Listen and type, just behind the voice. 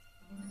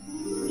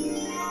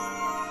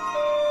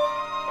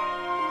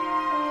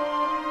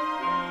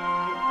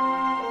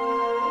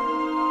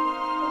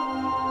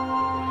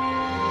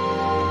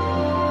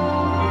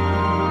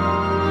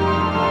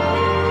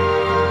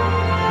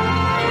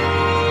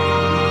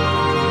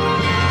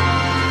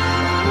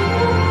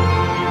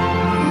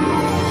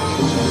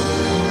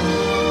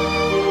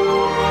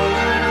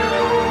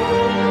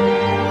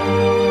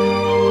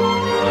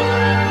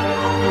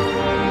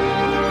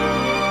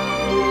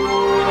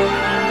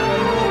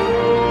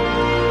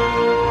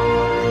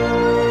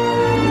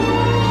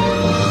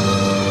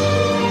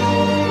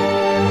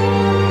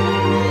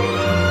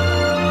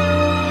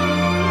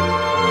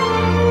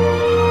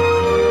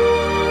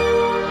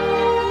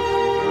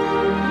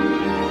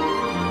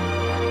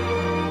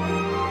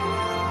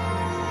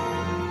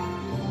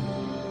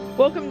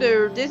Welcome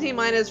to Disney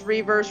Minus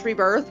Reverse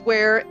Rebirth,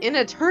 where in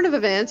a turn of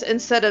events,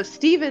 instead of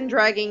Steven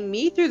dragging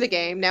me through the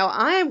game, now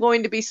I am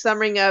going to be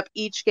summing up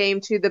each game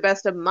to the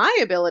best of my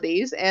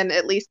abilities and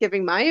at least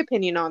giving my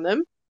opinion on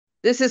them.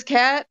 This is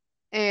Kat,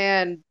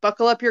 and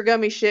buckle up your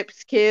gummy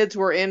ships, kids.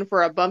 We're in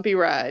for a bumpy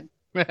ride.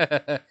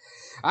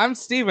 I'm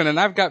Steven, and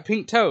I've got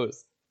pink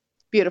toes.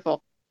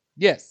 Beautiful.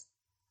 Yes,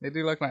 they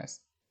do look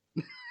nice.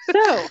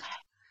 So,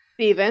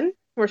 Steven,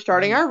 we're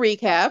starting our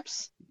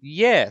recaps.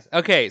 Yes.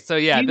 Okay, so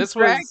yeah, You've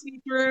dragged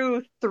me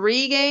through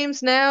 3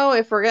 games now.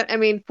 If we're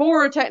gonna,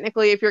 4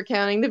 technically, if you're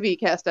counting the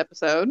VCast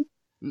episode.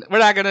 We're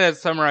not gonna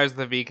summarize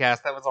the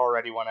VCast. That was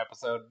already one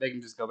episode. They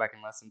can just go back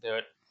and listen to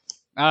it.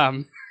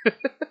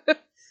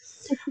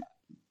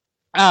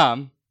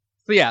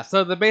 So yeah.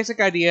 So the basic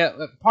idea,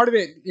 part of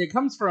it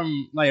comes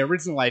from my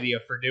original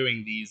idea for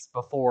doing these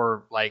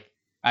before, like,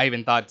 I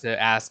even thought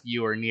to ask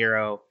you or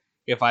Nero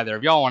if either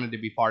of y'all wanted to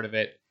be part of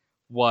it.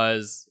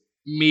 Was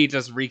me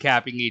just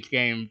recapping each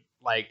game,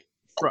 like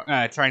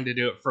trying to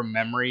do it from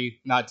memory,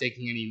 not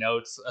taking any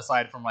notes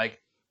aside from like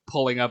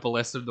pulling up a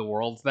list of the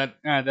worlds that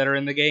are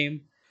in the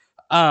game.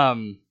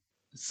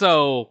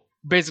 So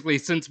basically,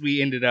 since we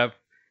ended up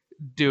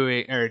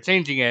doing or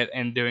changing it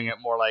and doing it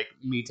more like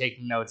me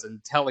taking notes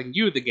and telling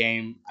you the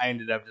game, I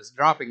ended up just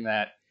dropping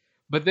that.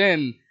 But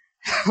then,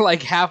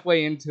 like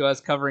halfway into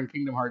us covering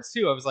Kingdom Hearts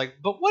 2, I was like,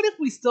 but what if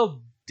we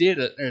still did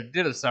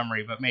a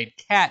summary but made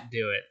Kat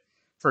do it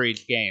for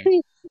each game?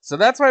 So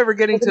that's why we're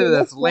getting to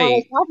this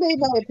late. I've made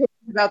my opinion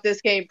about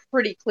this game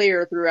pretty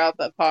clear throughout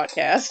the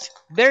podcast.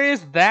 There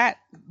is that,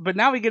 but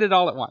now we get it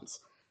all at once.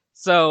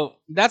 So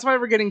that's why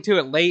we're getting to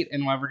it late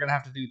and why we're going to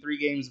have to do 3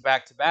 games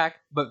back to back.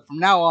 But from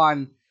now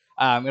on,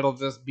 it'll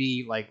just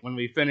be like when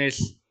we finish.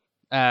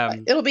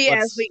 It'll be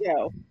as we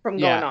go from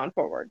going on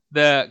forward.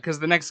 Because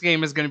the next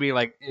game is going to be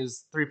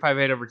is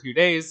 358 over 2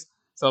 days.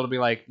 So it'll be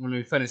like when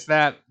we finish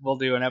that, we'll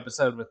do an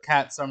episode with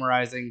Kat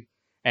summarizing,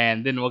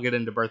 and then we'll get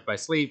into Birth by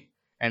Sleep.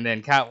 And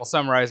then Kat will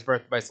summarize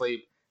Birth by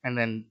Sleep, and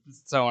then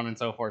so on and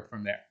so forth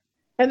from there.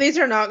 And these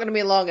are not going to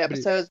be long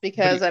episodes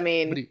because,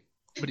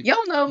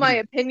 y'all know my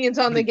opinions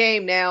on the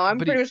game now. I'm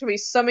pretty much going to be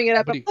summing it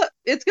up.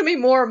 It's going to be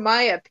more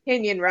my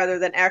opinion rather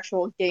than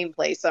actual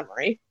gameplay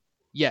summary.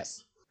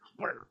 Yes.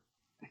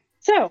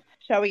 So,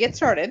 shall we get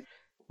started?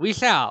 We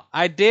shall.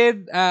 I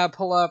did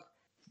pull up,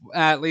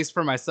 at least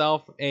for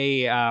myself,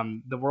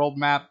 the world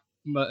map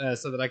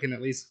so that I can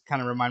at least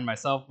kind of remind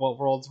myself what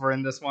worlds were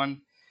in this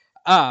one.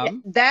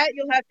 That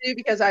you'll have to do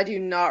because I do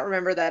not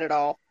remember that at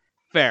all.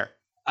 Fair.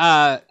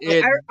 I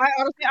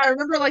honestly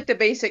remember like the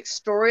basic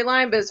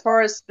storyline, but as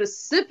far as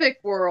specific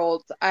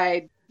worlds,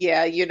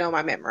 you know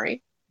my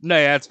memory. No,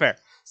 yeah, that's fair.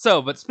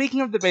 So, but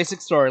speaking of the basic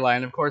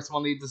storyline, of course,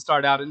 we'll need to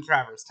start out in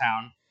Traverse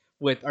Town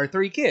with our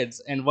 3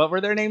 kids. And what were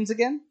their names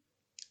again?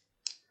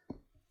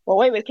 Well,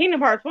 wait, with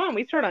Kingdom Hearts 1,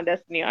 we start on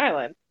Destiny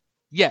Island.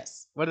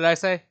 Yes. What did I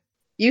say?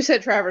 You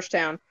said Traverse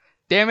Town.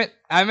 Damn it.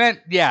 I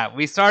meant,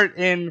 we start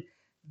in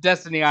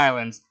Destiny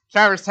Islands.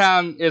 Traverse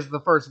Town is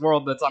the first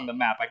world that's on the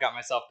map. I got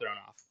myself thrown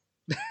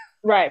off.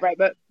 Right.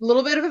 But a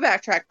little bit of a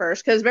backtrack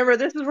first, because remember,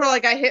 this is where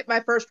I hit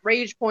my first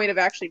rage point of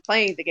actually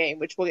playing the game,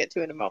 which we'll get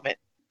to in a moment.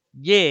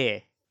 Yeah.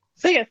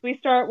 So yes, we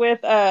start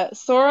with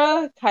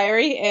Sora,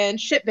 Kairi, and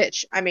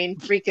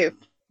Riku.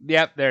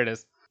 Yep, there it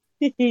is.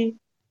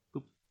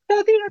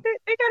 So they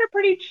got a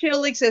pretty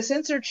chill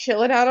existence. They're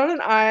chilling out on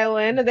an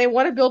island, and they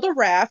want to build a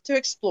raft to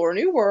explore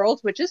new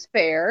worlds, which is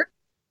fair.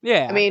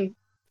 Yeah.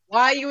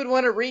 Why you would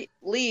want to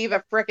leave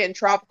a frickin'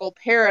 tropical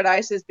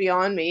paradise is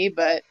beyond me,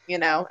 but,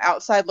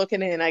 outside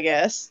looking in, I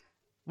guess.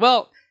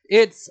 Well,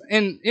 it's,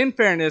 in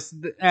fairness,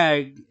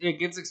 it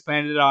gets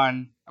expanded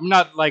on. I'm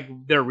not,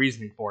 their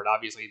reasoning for it.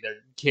 Obviously, they're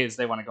kids,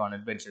 they want to go on an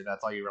adventure,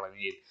 that's all you really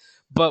need.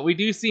 But we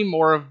do see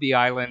more of the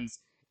islands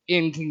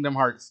in Kingdom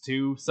Hearts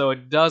 2, so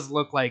it does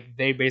look like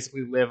they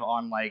basically live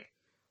on,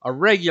 a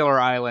regular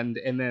island,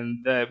 and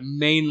then the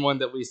main one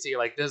that we see,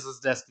 this is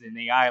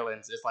Destiny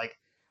Islands, is,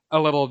 a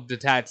little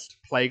detached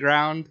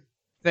playground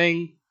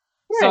thing.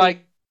 Right. So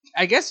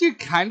I guess you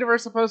kind of are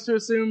supposed to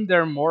assume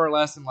they're more or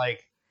less in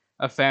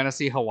a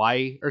fantasy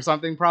Hawaii or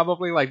something,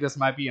 probably. This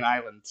might be an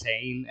island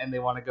chain and they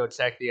want to go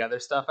check the other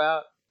stuff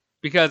out.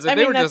 Because if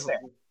they were just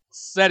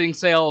setting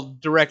sail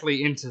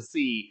directly into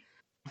sea,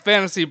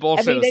 fantasy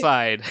bullshit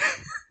aside,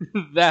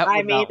 that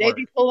would not work. They'd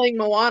be pulling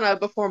Moana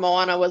before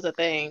Moana was a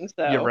thing.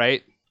 So you're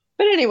right.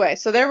 But anyway,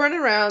 so they're running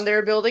around,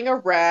 they're building a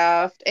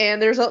raft,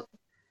 and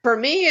for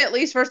me, at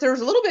least, first, there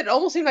was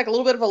almost seemed like a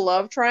little bit of a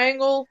love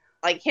triangle,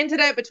 hinted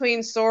at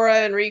between Sora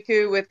and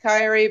Riku with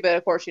Kairi, but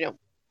of course,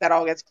 that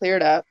all gets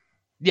cleared up.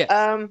 Yes,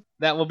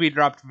 that will be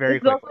dropped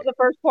very quickly. Also the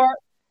first part,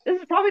 this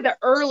is probably the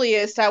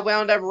earliest I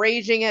wound up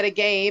raging at a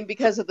game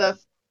because of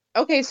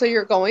so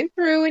you're going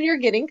through and you're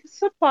getting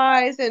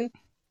supplies, and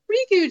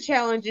Riku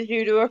challenges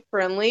you to a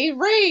friendly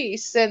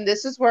race, and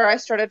this is where I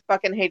started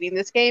fucking hating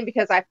this game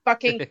because I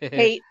fucking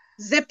hate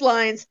zip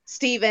lines,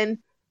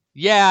 Steven.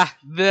 Yeah,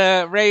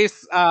 the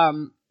race,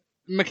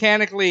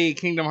 mechanically,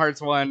 Kingdom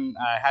Hearts 1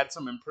 had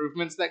some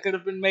improvements that could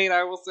have been made,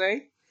 I will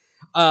say.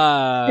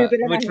 Stupid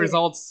and I which hate it.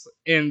 results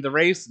in the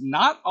race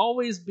not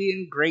always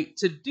being great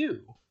to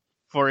do.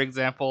 For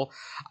example,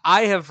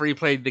 I have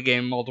replayed the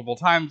game multiple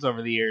times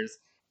over the years.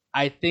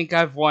 I think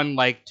I've won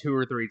like 2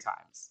 or 3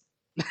 times.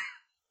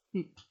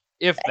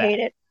 If I that. hate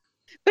it.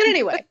 But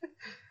anyway,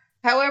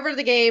 however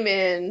the game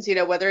ends,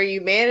 whether you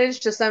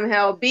manage to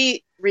somehow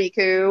beat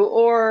Riku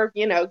or,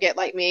 get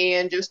like me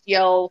and just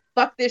yell,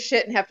 fuck this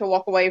shit and have to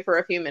walk away for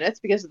a few minutes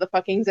because of the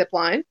fucking zip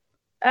line.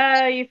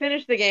 You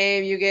finish the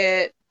game, you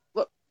get,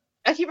 what,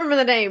 I can't remember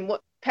the name.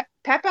 What,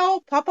 Papaw?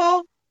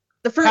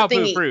 The fruit Palpu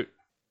thingy. fruit.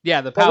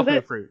 Yeah, the What was Palpu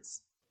it?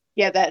 fruits.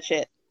 Yeah, that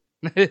shit.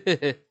 So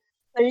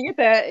you get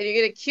that, and you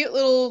get a cute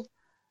little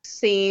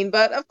scene,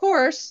 but of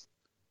course,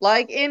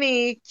 like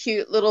any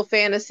cute little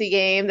fantasy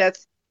game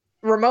that's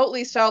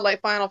remotely styled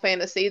like Final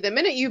Fantasy, the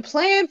minute you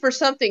plan for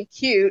something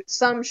cute,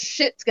 some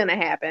shit's gonna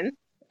happen.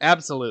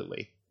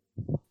 Absolutely.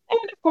 And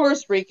of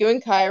course, Riku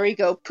and Kairi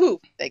go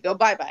poof. They go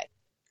bye bye.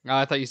 Oh,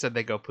 I thought you said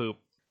they go poop.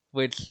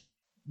 Which,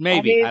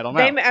 maybe. I don't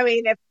know.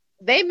 If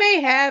they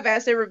may have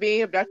as they were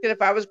being abducted.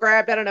 If I was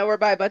grabbed out of nowhere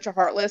by a bunch of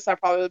Heartless, I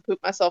probably would poop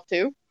myself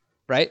too.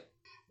 Right?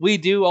 We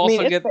do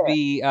also It's get fair.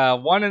 the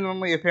one and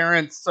only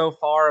appearance so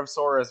far of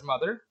Sora's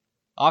mother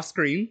off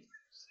screen.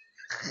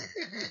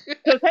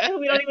 So technically,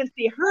 we don't even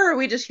see her;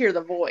 we just hear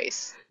the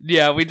voice.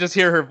 Yeah, we just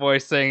hear her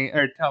voice saying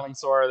or telling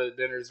Sora that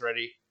dinner's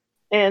ready.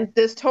 And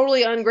this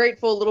totally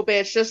ungrateful little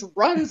bitch just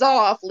runs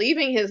off,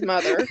 leaving his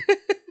mother.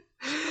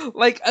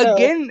 Like,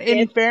 again,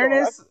 in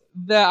fairness,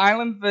 the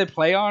island they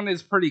play on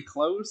is pretty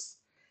close.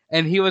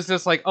 And he was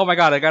just like, oh my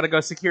god, I gotta go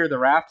secure the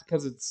raft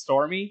because it's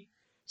stormy.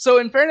 So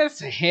in fairness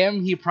to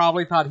him, he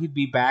probably thought he'd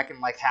be back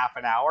in like half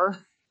an hour.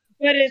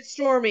 But it's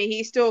stormy.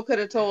 He still could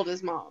have told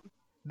his mom.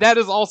 That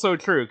is also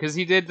true, because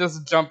he did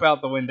just jump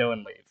out the window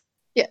and leave.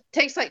 Yeah,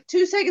 takes like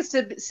 2 seconds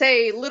to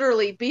say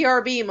literally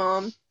BRB,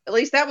 mom. At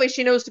least that way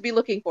she knows to be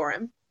looking for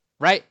him.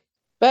 Right?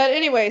 But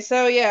anyway,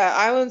 so yeah,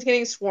 Island's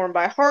getting swarmed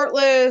by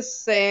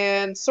Heartless,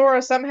 and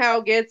Sora somehow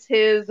gets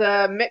his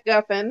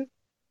MacGuffin,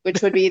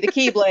 which would be the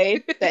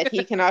Keyblade that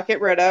he cannot get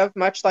rid of,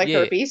 much like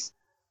herpes.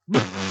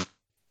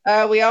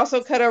 We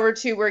also cut over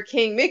to where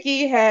King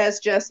Mickey has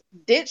just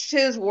ditched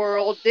his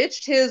world,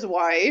 ditched his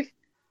wife,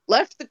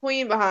 left the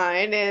queen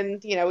behind,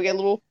 and, we get a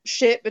little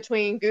shit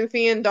between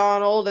Goofy and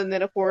Donald, and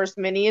then, of course,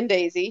 Minnie and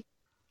Daisy.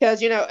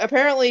 Because,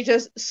 apparently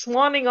just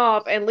swanning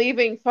off and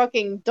leaving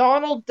fucking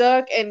Donald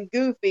Duck and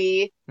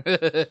Goofy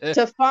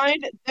to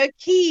find the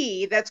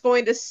key that's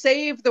going to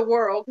save the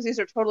world, because these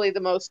are totally the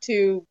most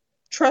two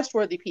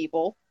trustworthy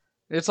people.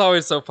 It's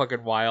always so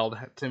fucking wild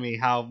to me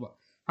how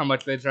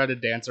much they try to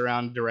dance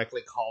around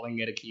directly calling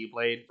it a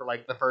Keyblade for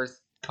like the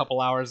first couple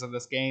hours of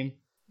this game.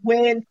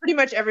 When pretty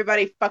much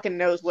everybody fucking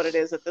knows what it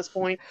is at this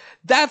point.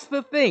 That's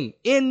the thing.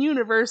 In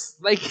universe,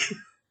 like,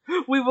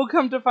 we will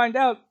come to find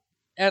out,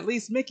 at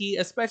least Mickey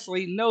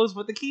especially knows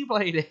what the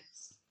Keyblade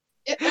is.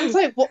 It's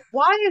like,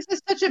 why is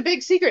this such a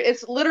big secret?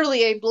 It's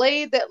literally a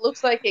blade that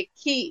looks like a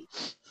key.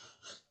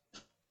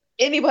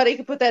 Anybody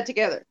can put that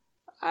together.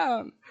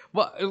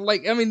 Well,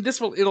 like, I mean,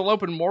 it'll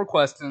open more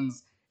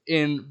questions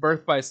in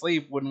Birth by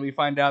Sleep when we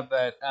find out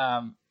that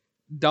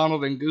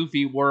Donald and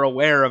Goofy were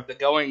aware of the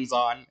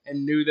goings-on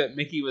and knew that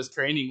Mickey was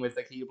training with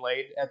the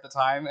Keyblade at the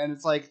time, and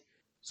it's like,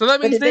 so that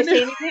means they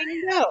knew. Say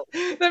anything? No.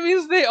 That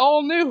means they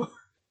all knew.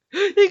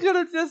 He could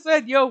have just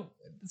said, yo,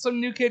 some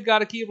new kid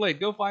got a Keyblade,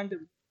 go find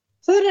him.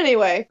 So then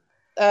anyway,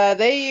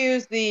 they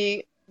use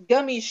the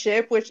gummy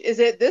ship, which is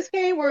it this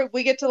game where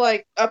we get to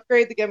like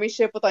upgrade the gummy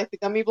ship with like the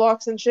gummy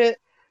blocks and shit?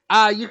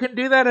 You can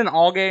do that in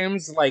all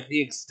games, like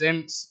the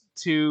extent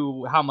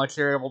to how much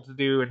you're able to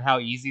do and how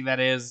easy that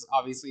is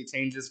obviously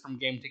changes from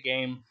game to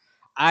game.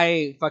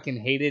 I fucking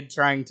hated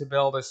trying to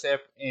build a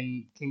ship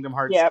in Kingdom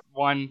Hearts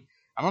 1.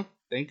 I don't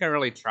think I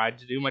really tried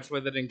to do much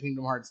with it in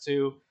Kingdom Hearts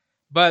 2.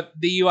 But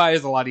the UI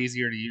is a lot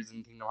easier to use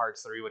in Kingdom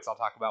Hearts 3, which I'll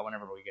talk about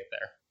whenever we get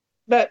there.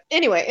 But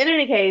anyway, in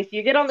any case,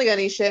 you get on the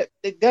gummy ship,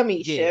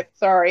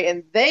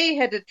 and they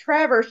head to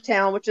Traverse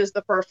Town, which is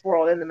the first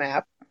world in the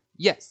map.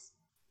 Yes.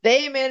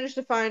 They managed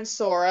to find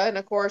Sora, and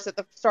of course, at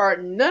the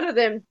start, none of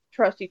them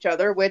trust each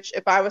other, which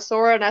if I was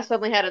Sora and I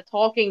suddenly had a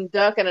talking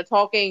duck and a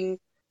talking,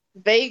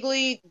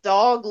 vaguely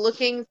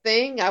dog-looking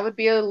thing, I would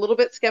be a little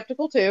bit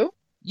skeptical too.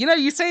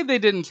 You say they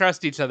didn't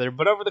trust each other,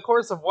 but over the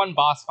course of one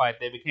boss fight,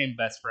 they became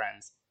best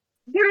friends.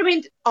 You know what I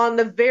mean? On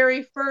the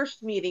very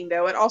first meeting,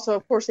 though, and also,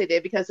 of course, they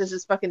did because this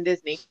is fucking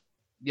Disney.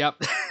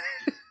 Yep.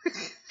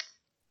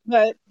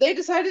 But they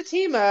decided to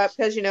team up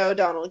because,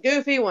 Donald and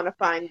Goofy want to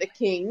find the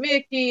King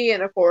Mickey,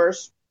 and of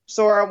course,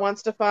 Sora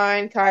wants to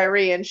find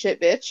Kairi and shit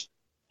bitch.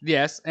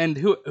 Yes, and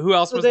who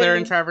else was there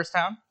in Traverse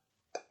Town?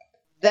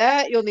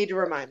 That you'll need to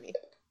remind me.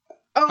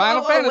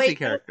 Final Fantasy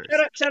characters.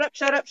 Shut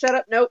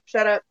up. Nope,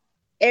 shut up.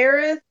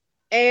 Aerith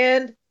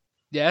and...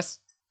 Yes.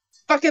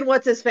 Fucking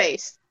what's his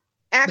face?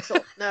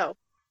 Axel. No.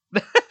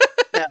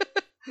 No.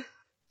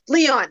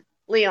 Leon.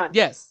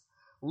 Yes.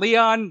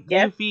 Leon,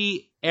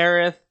 Goofy,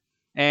 Aerith,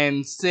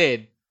 and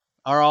Sid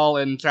are all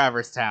in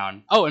Traverse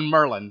Town. Oh, and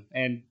Merlin,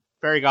 and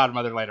Fairy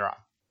Godmother later on.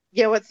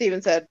 Yeah, what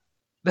Steven said.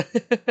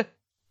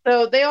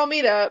 So they all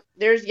meet up.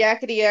 There's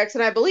Yakety X,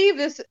 and I believe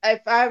this,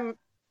 if I'm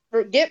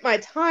get my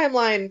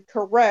timeline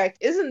correct,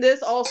 isn't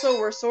this also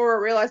where Sora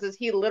realizes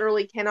he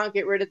literally cannot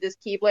get rid of this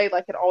Keyblade,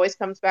 like it always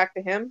comes back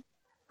to him?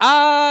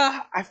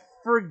 I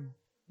for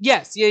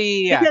yes,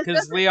 yeah. Because Because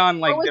doesn't, Leon or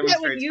like was it when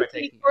demonstrates by Yuffie,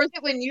 taking it. or is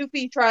it when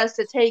Yuffie tries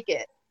to take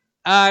it?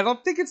 I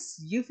don't think it's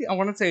Yuffie. I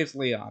want to say it's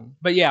Leon,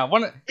 but yeah, It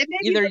may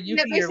be either something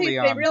that Yuffie or basically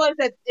they Leon. realize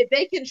that if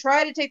they can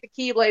try to take the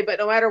Keyblade, but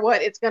no matter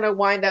what, it's gonna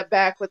wind up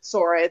back with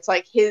Sora. It's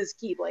like his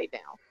Keyblade now.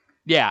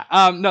 Yeah,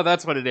 no,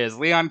 that's what it is.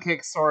 Leon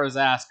kicks Sora's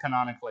ass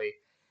canonically,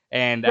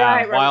 and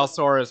Right. while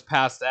Sora's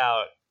passed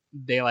out,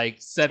 they like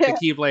set the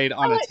Keyblade I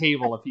on a like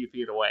table a few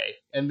feet away,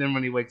 and then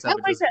when he wakes I up,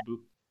 it like just that. boop.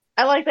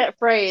 I like that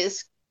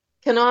phrase,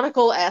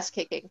 canonical ass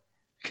kicking.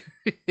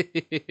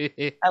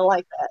 I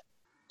like that.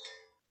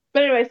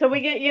 But anyway, so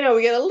we get a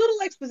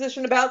little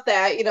exposition about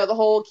that, the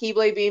whole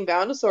Keyblade being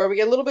bound to Sora. We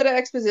get a little bit of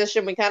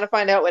exposition. We kind of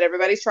find out what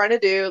everybody's trying to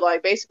do.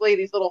 Like, basically,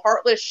 these little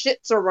heartless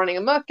shits are running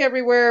amok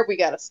everywhere. We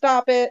got to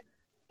stop it.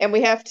 And we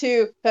have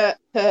to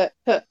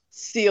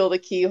seal the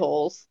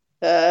keyholes.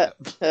 But,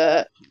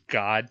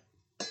 God.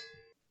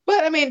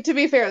 I mean, to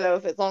be fair, though,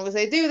 as long as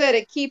they do that,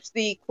 it keeps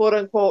the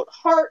quote-unquote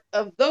heart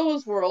of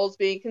those worlds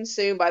being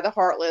consumed by the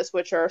Heartless,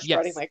 which are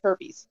strutting Yes. like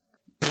herpes.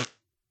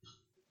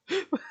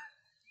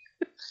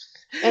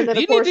 And then, Do of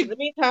you need course, in to? the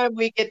meantime,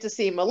 we get to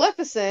see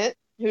Maleficent,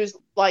 who's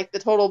like the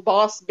total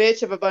boss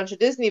bitch of a bunch of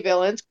Disney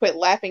villains. Quit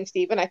laughing,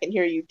 Steven. I can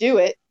hear you do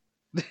it.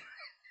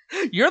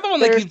 You're the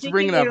one that They're keeps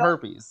bringing seeking up out.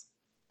 herpes.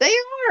 They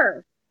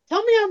are.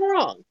 Tell me I'm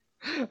wrong.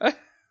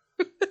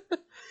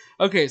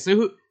 Okay,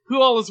 so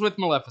who all is with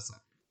Maleficent?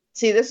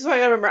 See, this is what I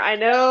gotta remember. I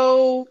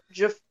know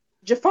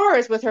Jafar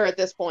is with her at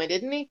this point,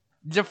 isn't he?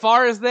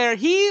 Jafar is there.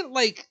 He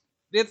like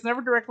it's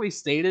never directly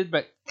stated,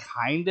 but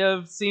kind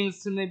of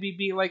seems to maybe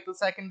be like the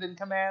second in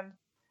command.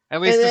 At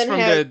And least just then from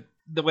has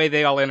the way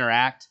they all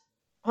interact.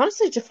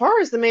 honestly Jafar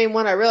is the main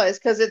one I realized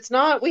because it's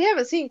not. We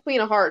haven't seen Queen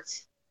of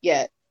Hearts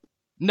yet.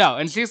 No,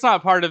 and she's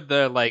not part of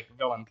the like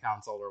villain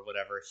council or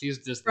whatever. She's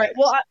just Right.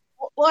 there.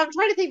 Well, I'm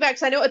trying to think back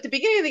because I know at the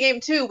beginning of the game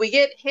too, we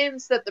get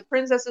hints that the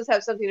princesses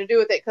have something to do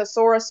with it because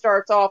Sora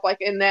starts off like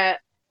in that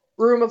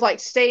room of like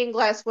stained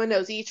glass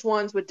windows, each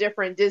one's with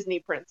different Disney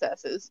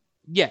princesses.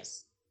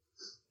 Yes.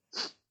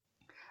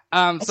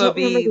 I So don't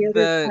remember the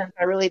other the ones.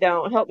 I really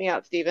don't. Help me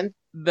out, Steven.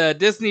 the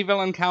Disney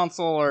Villain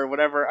Council or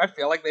whatever. I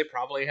feel like they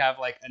probably have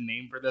like a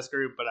name for this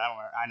group, but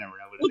I never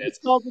know what We'll it just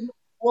is. call them.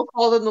 We'll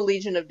call them the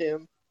Legion of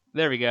Doom.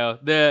 There we go.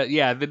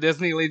 The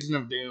Disney Legion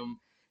of Doom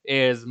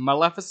is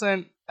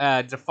Maleficent,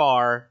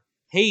 Jafar,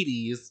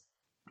 Hades,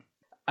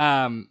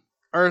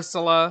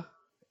 Ursula,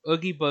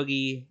 Oogie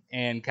Boogie,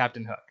 and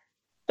Captain Hook.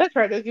 That's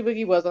right. Oogie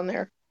Boogie was on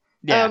there.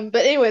 Yeah.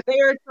 But anyway, they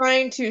are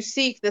trying to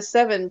seek the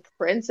seven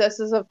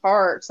princesses of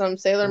heart, some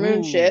Sailor Moon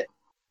Ooh. shit,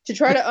 to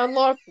try to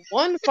unlock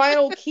one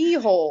final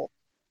keyhole,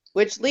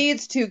 which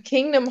leads to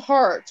Kingdom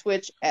Hearts,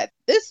 which at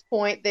this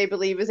point they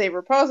believe is a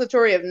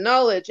repository of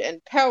knowledge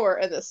and power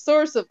and the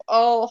source of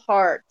all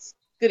hearts.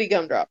 Goody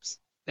gumdrops.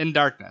 In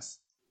darkness.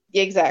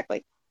 Yeah,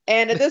 exactly.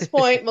 And at this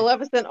point,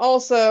 Maleficent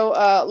also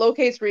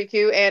locates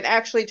Riku and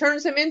actually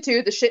turns him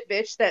into the shit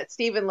bitch that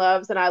Steven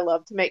loves and I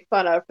love to make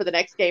fun of for the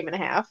next game and a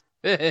half.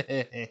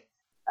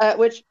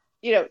 Which,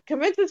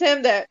 convinces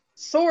him that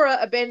Sora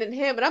abandoned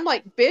him. And I'm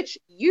like, bitch,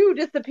 you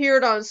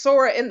disappeared on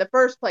Sora in the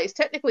first place.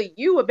 Technically,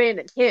 you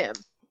abandoned him.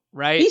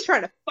 Right? He's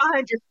trying to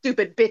find your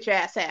stupid bitch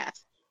ass.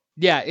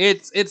 Yeah,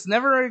 it's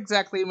never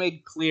exactly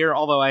made clear,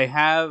 although I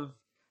have,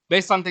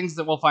 based on things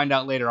that we'll find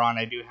out later on,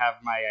 I do have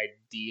my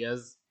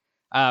ideas.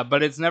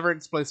 But it's never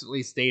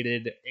explicitly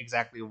stated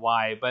exactly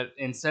why. But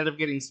instead of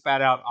getting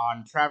spat out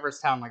on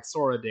Traverse Town like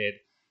Sora did,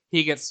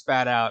 he gets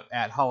spat out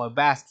at Hollow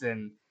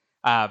Bastion,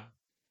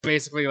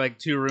 basically like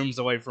 2 rooms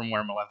away from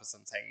where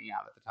Maleficent's hanging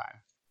out at the time.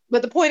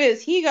 But the point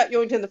is, he got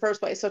yoinked in the first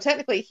place. So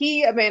technically,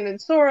 he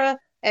abandoned Sora,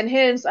 and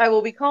hence I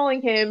will be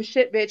calling him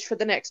shit bitch for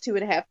the next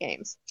 2.5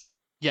 games.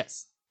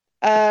 Yes.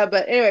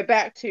 But anyway,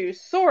 back to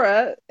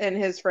Sora and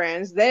his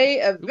friends.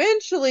 They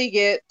eventually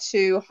get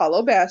to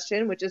Hollow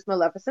Bastion, which is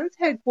Maleficent's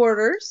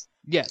headquarters.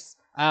 Yes.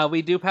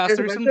 We do pass There's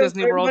through some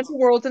Disney there's a bunch worlds. of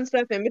worlds and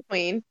stuff in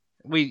between.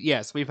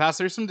 We pass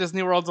through some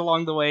Disney worlds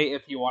along the way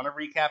if you want to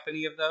recap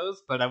any of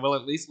those, but I will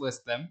at least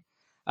list them.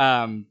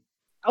 I'll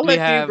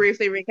let you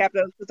briefly recap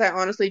those because I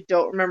honestly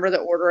don't remember the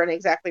order and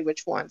exactly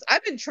which ones.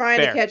 I've been trying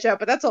to catch up,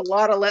 but that's a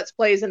lot of Let's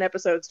Plays and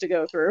episodes to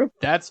go through.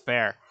 That's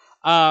fair.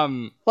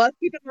 Plus,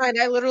 keep in mind,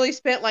 I literally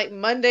spent like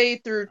Monday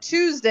through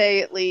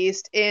Tuesday at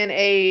least in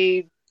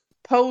a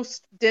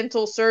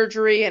post-dental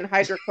surgery and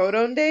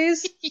hydrocodone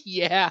days.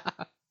 Yeah.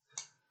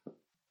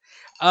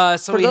 So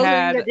For we those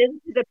had... of you that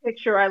didn't see the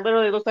picture, I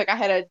literally looked like I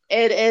had an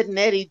Ed, and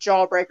Eddie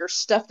jawbreaker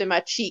stuffed in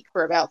my cheek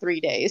for about 3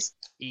 days.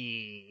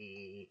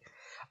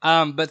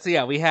 But so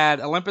yeah, we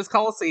had Olympus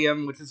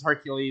Coliseum, which is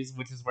Hercules,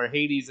 which is where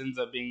Hades ends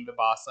up being the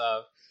boss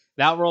of.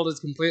 That world is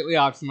completely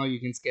optional.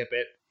 You can skip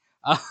it.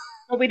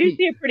 But we do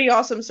see a pretty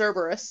awesome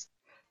Cerberus.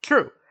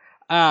 True.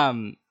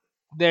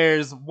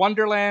 There's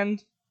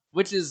Wonderland,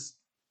 which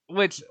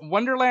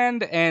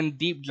Wonderland and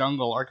Deep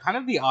Jungle are kind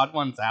of the odd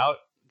ones out,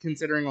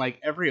 considering like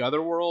every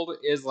other world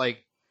is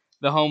like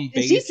the home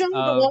Is Deep base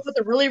Jungle the of. one with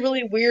the really,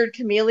 really weird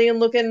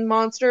chameleon-looking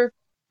monster?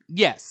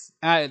 Yes,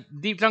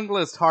 Deep Jungle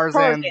is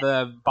Tarzan. Tarzan.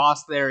 The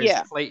boss there is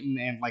Yeah. Clayton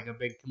and like a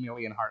big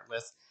chameleon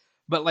Heartless.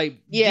 But like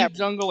Yeah. Deep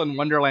Jungle and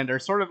Wonderland are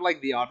sort of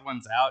like the odd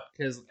ones out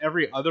because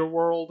every other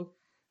world,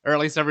 or at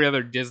least every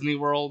other Disney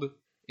world,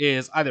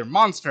 is either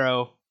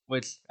Monstro,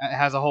 which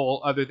has a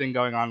whole other thing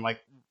going on.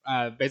 Like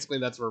basically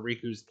that's where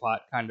Riku's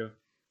plot kind of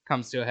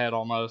comes to a head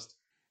almost,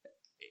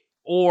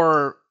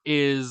 or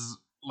is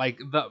like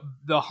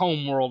the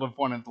home world of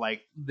one of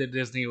like the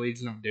Disney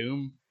Legion of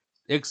Doom,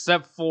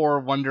 except for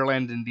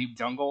Wonderland and Deep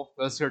Jungle.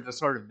 Those are just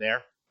sort of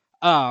there.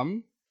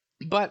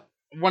 But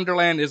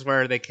Wonderland is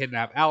where they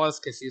kidnap Alice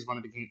because she's one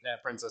of the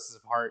princesses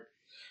of heart.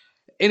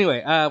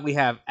 Anyway, we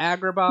have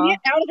Agrabah. Get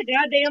out of the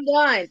goddamn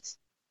blinds.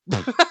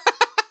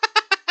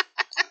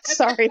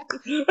 Sorry.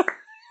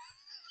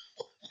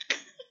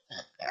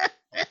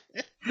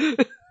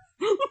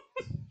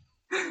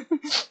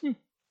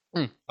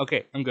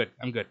 Okay, I'm good.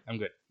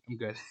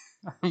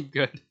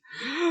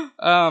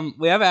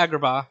 We have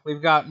Agrabah.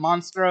 We've got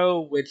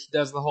Monstro, which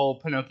does the whole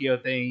Pinocchio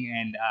thing,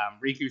 and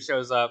Riku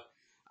shows up.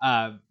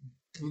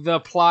 The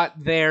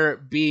plot there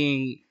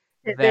being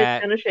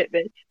that... Kind of shit,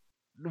 bitch.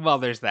 Well,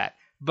 there's that.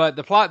 But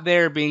the plot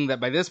there being that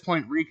by this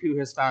point, Riku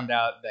has found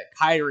out that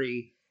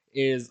Kairi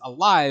is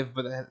alive,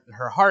 but that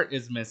her heart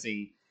is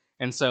missing.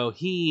 And so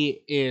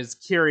he is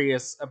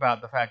curious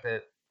about the fact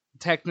that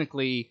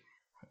technically...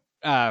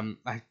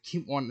 I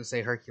keep wanting to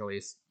say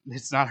Hercules.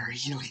 It's not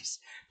Hercules.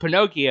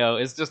 Pinocchio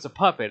is just a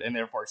puppet and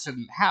therefore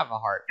shouldn't have a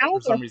heart. But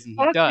for some reason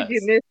he does.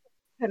 Did you miss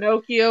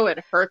Pinocchio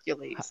and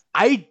Hercules?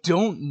 I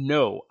don't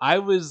know. I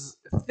was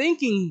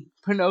thinking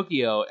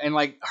Pinocchio and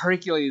like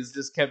Hercules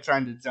just kept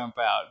trying to jump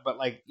out, but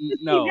like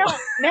no.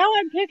 Now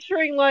I'm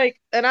picturing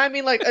like, and I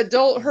mean like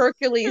adult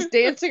Hercules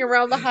dancing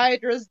around the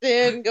Hydra's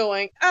den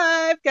going,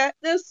 I've got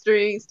no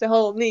strings to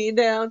hold me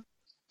down.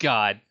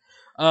 God.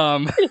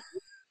 And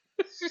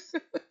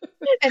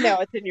now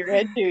it's in your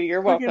head too.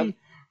 You're welcome.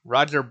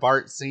 Roger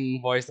Bart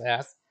singing voice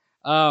ass.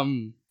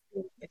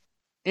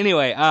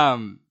 Anyway,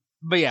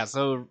 but yeah,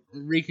 so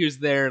Riku's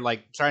there,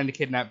 like trying to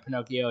kidnap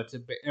Pinocchio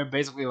to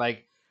basically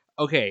like,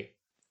 okay,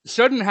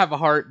 shouldn't have a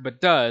heart but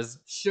does,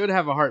 should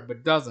have a heart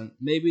but doesn't.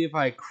 Maybe if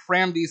I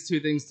cram these two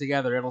things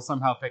together, it'll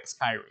somehow fix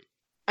Kairi.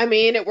 I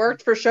mean, it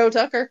worked for Show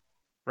Tucker,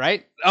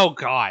 right? Oh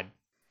God.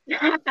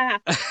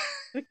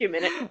 Took you a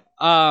minute.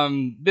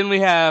 Then we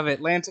have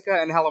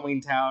Atlantica and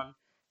Halloween Town.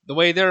 The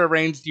way they're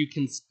arranged, you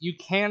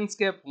can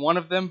skip one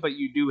of them, but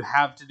you do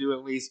have to do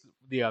at least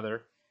the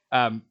other.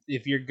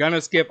 If you're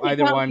gonna skip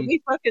either one,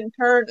 we fucking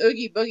turned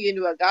Oogie Boogie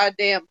into a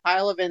goddamn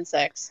pile of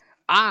insects.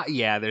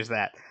 Yeah, there's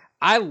that.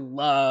 I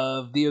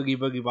love the Oogie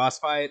Boogie boss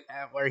fight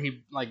where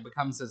he like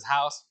becomes his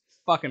house.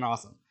 Fucking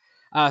awesome.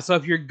 So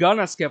if you're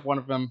gonna skip one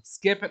of them,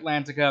 skip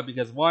Atlantica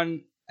because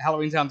one,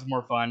 Halloween Town's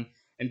more fun,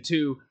 and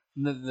two,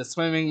 the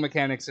swimming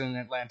mechanics in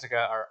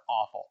Atlantica are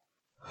awful.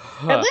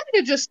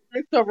 Atlantica just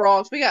stinks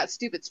overall. So we got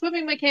stupid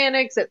swimming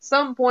mechanics. At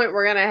some point,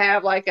 we're gonna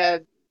have like a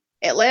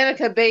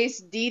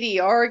Atlantica-based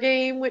DDR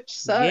game, which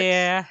sucks.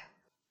 Yeah.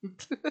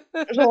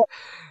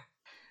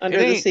 Under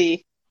the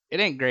sea. It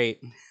ain't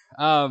great.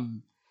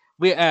 Then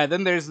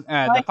there's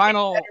the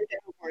final.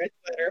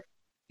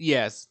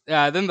 Yes.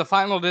 Then the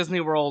final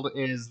Disney World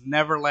is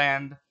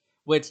Neverland,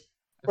 which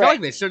I feel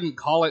like they shouldn't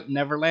call it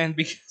Neverland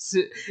because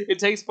it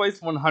takes place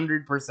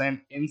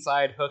 100%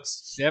 inside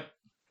Hook's ship.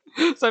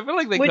 So I feel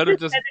like they could have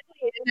just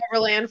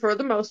Neverland for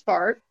the most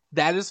part.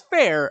 That is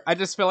fair. I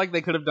just feel like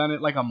they could have done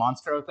it like a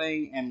Monstro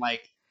thing, and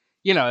like,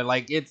 you know,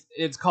 like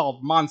it's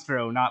called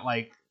Monstro, not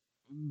like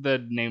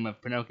the name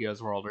of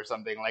Pinocchio's world or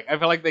something. Like I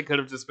feel like they could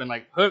have just been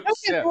like Hook's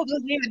ship. Pinocchio's world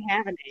doesn't even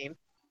have a name.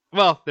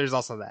 Well, there's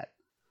also that.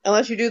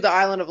 Unless you do the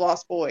Island of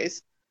Lost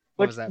Boys.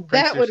 Which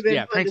that would have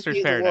been fun to see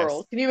in the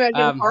world. Can you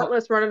imagine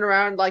Heartless running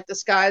around like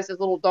disguised as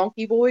little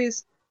donkey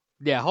boys?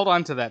 Yeah, hold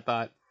on to that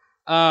thought.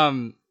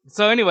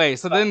 So anyway,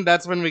 then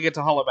that's when we get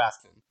to Hollow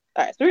Bastion.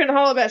 Alright, so we're in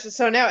Hollow Bastion.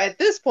 So now at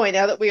this point,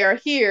 now that we are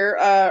here,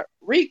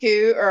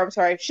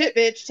 Shit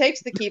Bitch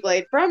takes the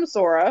Keyblade from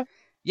Sora.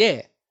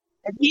 Yeah.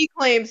 And he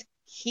claims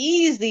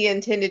he's the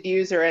intended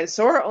user, and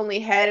Sora only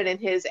had it in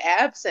his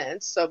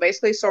absence. So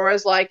basically,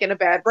 Sora's like in a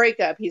bad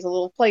breakup. He's a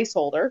little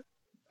placeholder.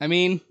 I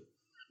mean,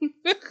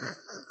 it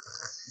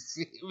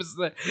was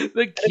the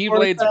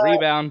Keyblade's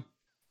rebound.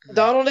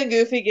 Donald and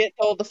Goofy get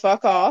told to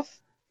fuck off.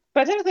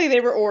 But technically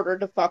they were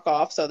ordered to fuck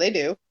off, so they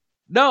do.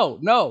 No.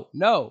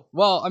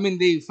 Well, I mean,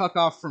 they fuck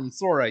off from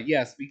Sora,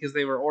 yes, because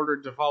they were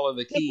ordered to follow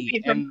the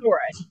key. From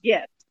Sora,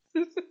 yes.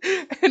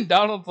 And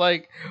Donald's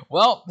like,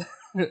 well,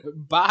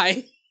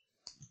 bye.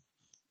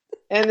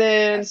 And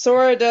then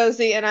Sora does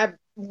and I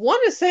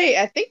want to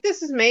say, I think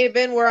this may have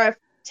been where I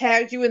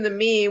tagged you in the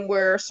meme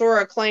where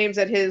Sora claims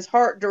that his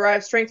heart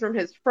derives strength from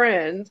his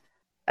friends.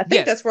 I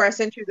think that's where I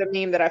sent you the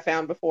meme that I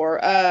found before.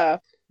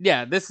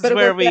 Yeah, this is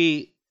where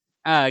we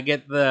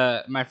get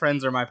the "my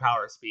friends are my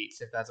power" speech,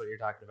 if that's what you're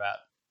talking about.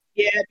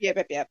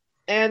 Yep.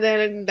 And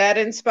then that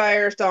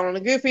inspires Donald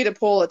and Goofy to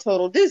pull a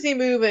total Disney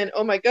move, and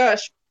oh my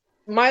gosh,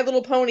 My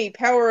Little Pony: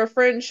 Power of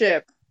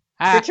Friendship.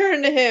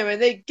 return to him,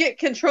 and they get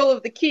control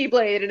of the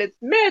Keyblade, and it's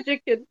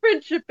magic and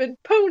friendship and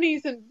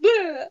ponies and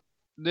blah.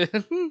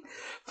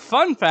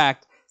 Fun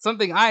fact,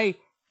 something I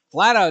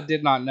flat out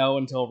did not know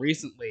until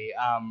recently.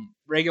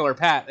 Regular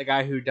Pat, the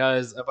guy who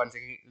does a bunch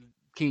of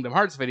Kingdom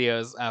Hearts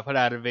videos, put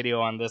out a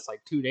video on this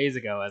like 2 days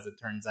ago, as it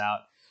turns out.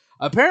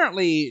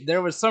 Apparently,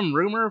 there was some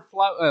rumor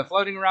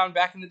floating around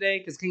back in the day,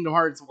 because Kingdom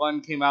Hearts 1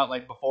 came out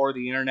like before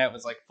the internet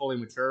was like fully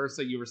mature,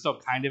 so you were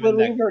still kind of in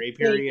that gray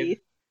period.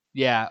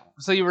 Yeah,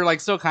 so you were like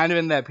still kind of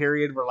in that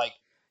period where like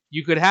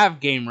you could have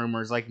game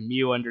rumors like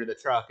Mew under the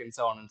truck and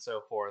so on and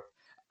so forth.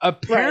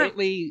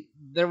 Apparently,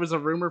 there was a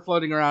rumor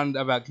floating around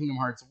about Kingdom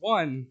Hearts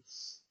 1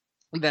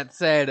 that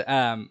said,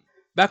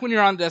 back when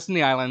you're on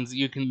Destiny Islands,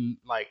 you can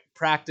like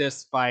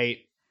practice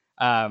fight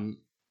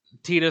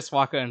Tidus,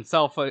 Waka, and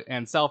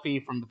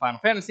Selphie from the Final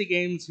Fantasy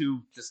games,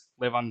 who just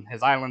live on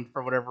his island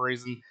for whatever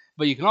reason.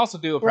 But you can also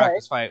do a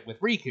practice fight with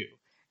Riku.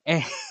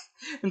 And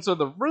so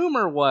the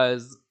rumor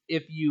was,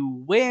 if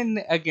you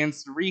win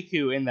against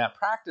Riku in that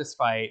practice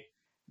fight,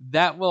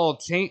 that will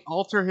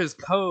alter his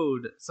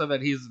code so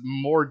that he's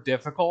more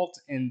difficult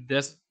in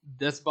this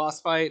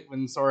boss fight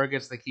when Sora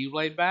gets the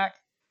Keyblade back.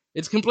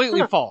 It's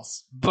completely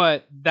false,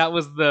 but that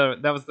was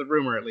the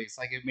rumor, at least.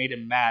 Like, it made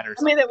him mad or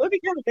something. I mean, that would be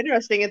kind of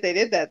interesting if they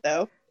did that,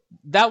 though.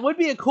 That would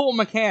be a cool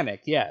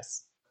mechanic,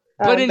 yes.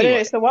 But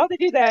anyway, so while they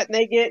do that, and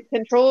they get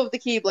control of the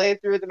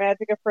Keyblade through the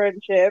magic of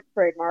friendship,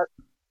 trademark,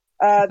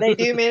 they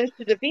do manage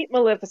to defeat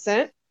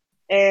Maleficent,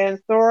 and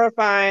Sora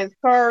finds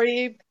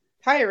Kairi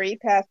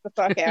passed the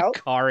fuck out.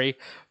 Kairi.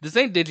 This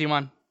ain't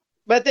Digimon.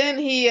 But then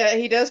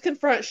he does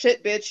confront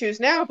Shit Bitch, who's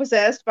now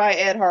possessed by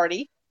Ed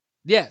Hardy.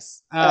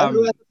 Yes. Who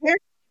has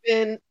apparently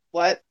been,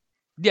 what?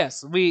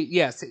 Yes,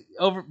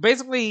 over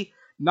basically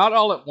not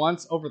all at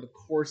once over the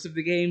course of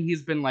the game,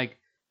 he's been like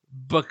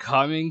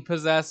becoming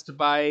possessed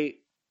by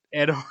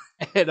Ed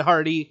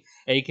Hardy,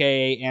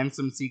 aka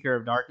Ansem Seeker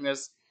of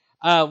Darkness.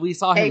 We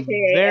saw him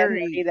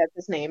AKA that's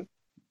his name.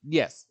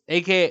 Yes,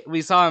 aka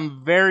we saw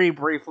him very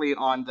briefly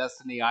on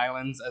Destiny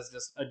Islands as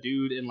just a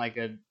dude in like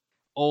an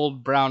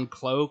old brown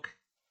cloak,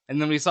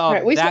 and then we saw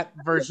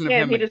version of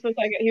him. He just looked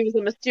like he was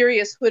a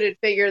mysterious hooded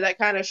figure that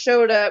kind of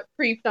showed up,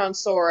 creeped on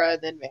Sora,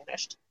 and then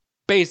vanished.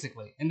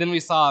 Basically, and then we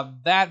saw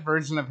that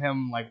version of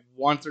him like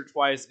once or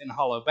twice in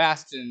Hollow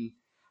Bastion,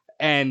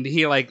 and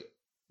he like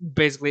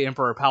basically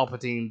Emperor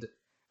Palpatined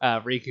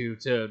Riku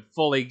to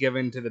fully give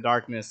in to the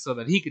darkness so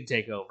that he could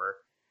take over,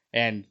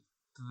 and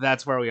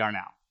that's where we are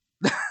now.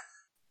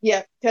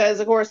 Yeah,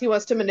 because of course he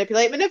wants to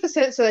manipulate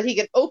Maleficent so that he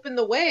can open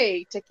the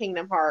way to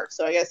Kingdom Hearts.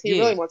 So I guess he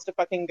really wants to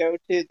fucking go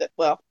to the,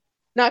 well,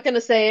 not going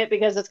to say it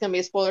because it's going to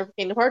be a spoiler for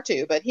Kingdom Hearts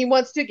 2, but he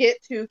wants to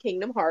get to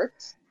Kingdom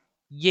Hearts.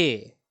 Yeah.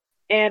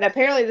 And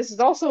apparently this is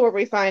also where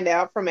we find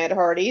out from Ed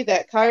Hardy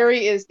that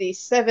Kairi is the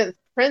 7th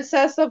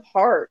Princess of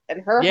Heart,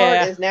 and her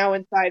heart is now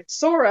inside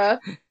Sora.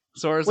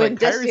 Sora's when like,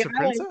 Kairi's a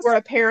princess? Islands were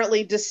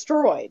apparently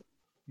destroyed.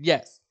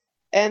 Yes.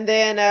 And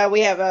then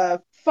we have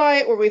a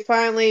fight where we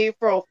finally,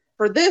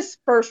 for this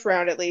first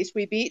round at least,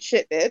 we beat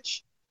Shit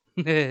Bitch.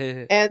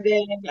 And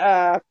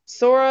then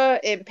Sora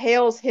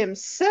impales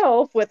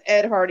himself with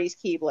Ed Hardy's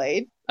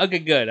Keyblade. Okay,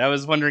 good. I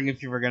was wondering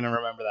if you were going to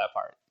remember that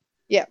part.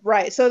 Yeah,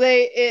 right. So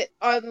it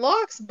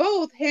unlocks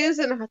both his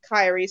and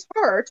Kairi's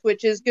heart,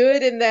 which is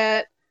good in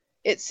that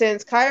it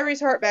sends Kairi's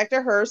heart back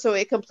to her, so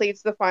it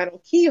completes the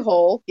final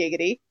keyhole,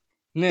 giggity.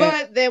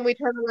 But then we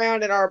turn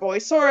around and our boy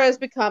Sora has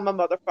become a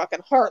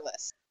motherfucking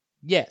Heartless.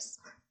 Yes.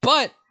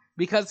 But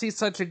because he's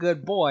such a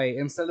good boy,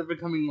 instead of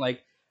becoming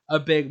like a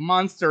big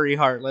monstery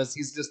Heartless,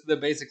 he's just the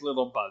basic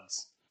little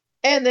bugs.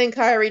 And then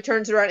Kairi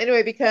turns around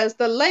anyway because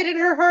the light in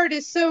her heart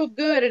is so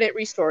good and it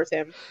restores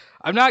him.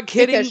 I'm not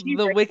kidding.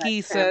 The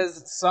wiki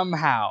says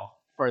somehow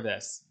for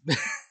this.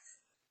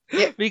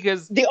 Yeah.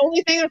 Because the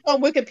only thing that's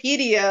on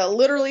Wikipedia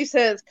literally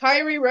says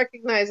Kairi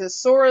recognizes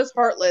Sora's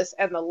Heartless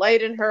and the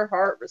light in her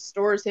heart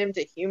restores him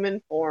to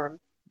human form.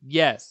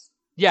 Yes.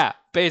 Yeah,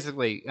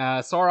 basically.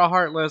 Sora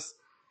Heartless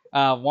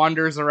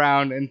wanders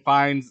around and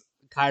finds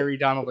Kairi,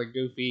 Donald, and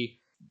Goofy.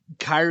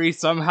 Kairi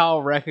somehow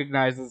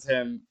recognizes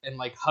him and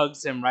like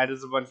hugs him right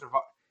as a bunch of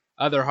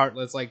other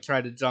Heartless like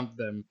try to jump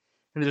them.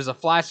 And there's a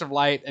flash of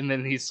light, and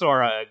then he's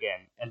Sora again.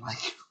 And like,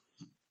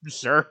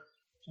 sure,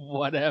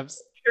 whatevs.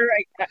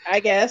 Sure, I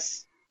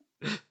guess.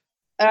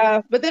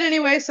 But then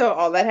anyway, so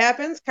all that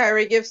happens.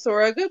 Kairi gives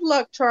Sora a good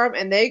luck charm,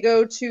 and they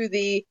go to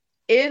the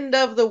end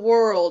of the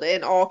world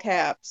in all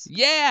caps.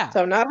 Yeah!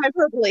 So not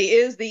hyperbole,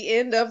 is the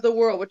end of the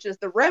world, which is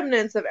the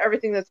remnants of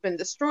everything that's been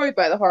destroyed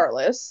by the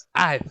Heartless.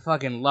 I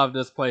fucking love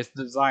this place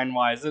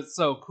design-wise. It's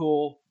so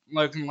cool,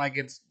 looking like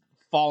it's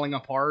falling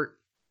apart.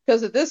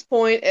 Because at this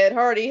point, Ed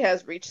Hardy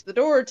has reached the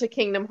door to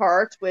Kingdom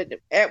Hearts,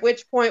 at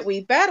which point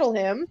we battle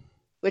him,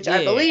 which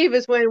I believe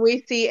is when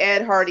we see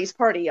Ed Hardy's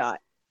party yacht.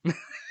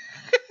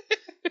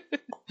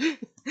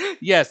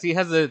 Yes, he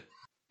has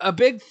a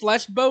big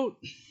flesh boat.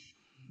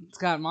 It's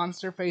got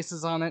monster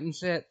faces on it and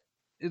shit.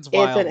 It's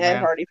wild, It's an Ed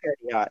Hardy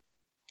party yacht.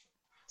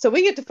 So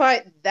we get to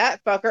fight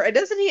that fucker. And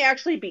doesn't he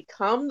actually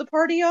become the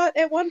party yacht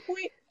at one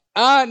point?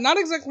 Not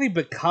exactly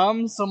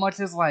become so much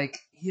as like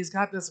he's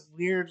got this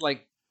weird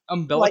like Like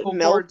umbilical cord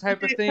melted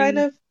type of it, kind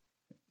thing. of.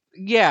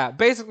 Yeah,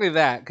 basically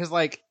that, because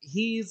like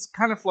he's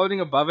kind of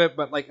floating above it,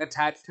 but like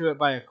attached to it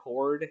by a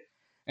cord,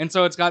 and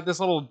so it's got this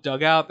little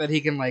dugout that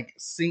he can like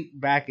sink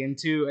back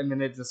into, and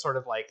then it just sort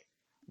of like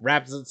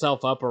wraps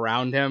itself up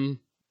around him,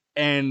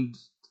 and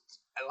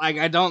like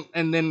I don't,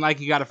 and then like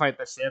you got to fight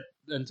the ship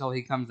until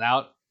he comes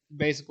out,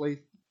 basically.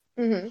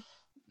 Hmm.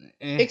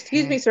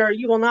 Excuse me, sir.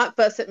 You will not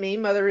fuss at me.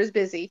 Mother is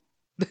busy.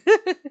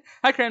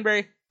 Hi,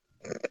 Cranberry.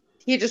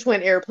 He just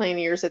went airplane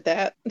ears at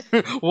that.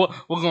 What's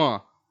going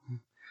on?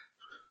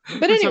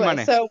 But Who's some anyway,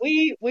 money? so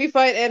we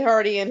fight Ed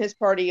Hardy and his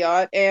party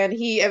yacht, and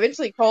he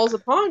eventually calls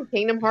upon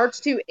Kingdom Hearts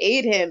to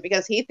aid him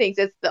because he thinks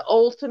it's the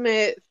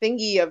ultimate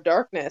thingy of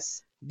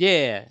darkness.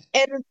 Yeah,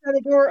 And then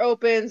the door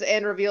opens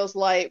and reveals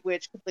light,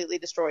 which completely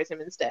destroys him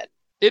instead.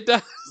 it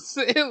does.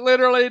 It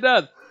literally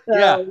does.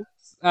 Yeah.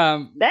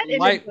 So that ended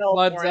Light well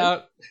floods for him.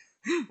 out.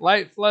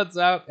 Light floods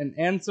out, and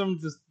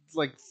Ansem just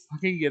like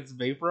fucking gets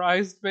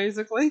vaporized,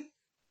 basically.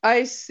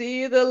 I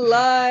see the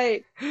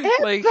light.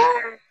 Like,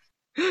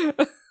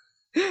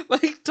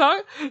 like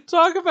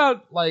talk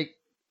about like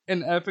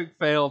an epic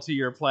fail to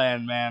your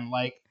plan, man.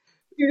 Like,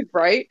 Dude,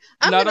 right?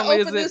 I'm not gonna only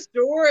is open it this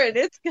door and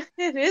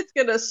it's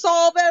gonna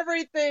solve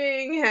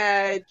everything.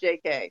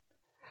 JK.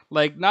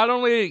 like, not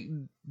only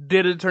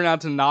did it turn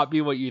out to not be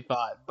what you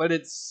thought, but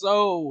it's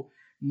so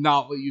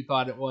not what you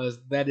thought it was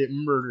that it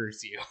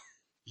murders you.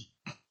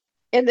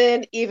 And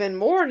then, even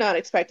more not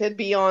expected,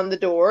 beyond the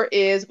door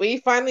is we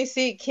finally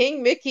see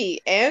King Mickey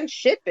and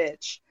Shit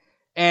Bitch.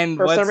 And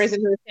For some reason,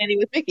 who's standing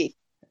with Mickey.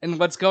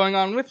 what's going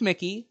on with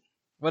Mickey?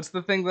 What's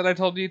the thing that I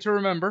told you to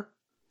remember?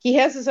 He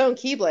has his own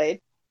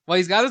Keyblade. Well,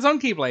 he's got his own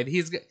Keyblade.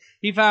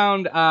 He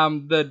found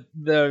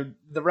the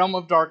realm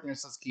of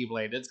darkness's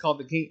Keyblade. It's called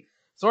the King.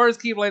 Sora's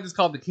Keyblade is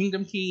called the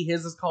Kingdom Key.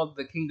 His is called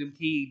the Kingdom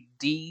Key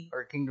D,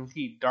 or Kingdom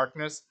Key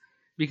Darkness,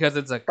 because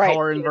it's a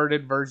color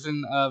inverted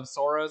version of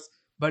Sora's.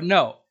 But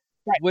no,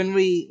 when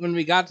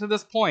we got to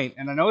this point,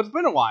 and I know it's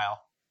been a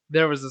while,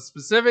 there was a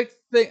specific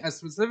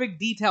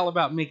detail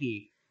about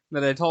Mickey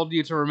that I told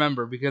you to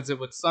remember because it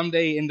would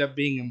someday end up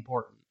being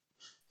important.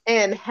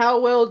 And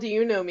how well do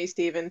you know me,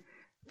 Steven?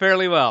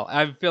 Fairly well.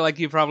 I feel like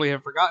you probably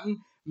have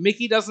forgotten.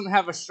 Mickey doesn't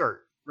have a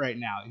shirt right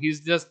now.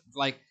 He's just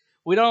like,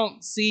 we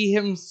don't see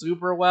him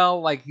super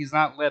well. Like, he's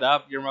not lit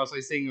up. You're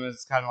mostly seeing him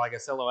as kind of like a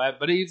silhouette,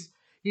 but he's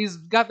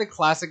got the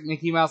classic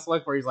Mickey Mouse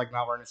look where he's like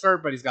not wearing a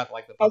shirt, but he's got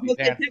like the puffy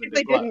pants.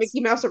 Technically, didn't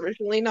Mickey Mouse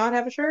originally not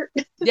have a shirt?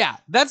 Yeah,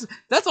 that's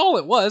all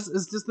it was.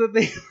 It's just that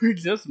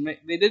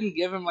they didn't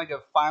give him like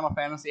a Final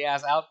Fantasy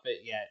ass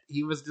outfit yet.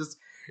 He was just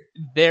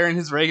there in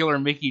his regular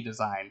Mickey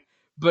design.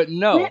 But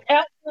no.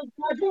 Absolute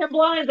goddamn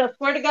blinds, I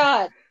swear to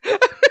God.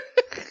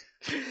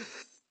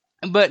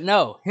 But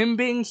no, him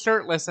being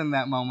shirtless in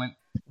that moment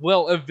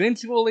will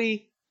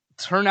eventually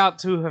turn out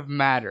to have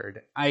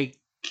mattered. I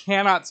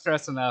cannot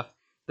stress enough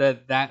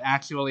that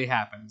actually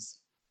happens.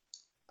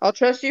 I'll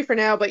trust you for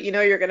now, but you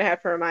know you're going to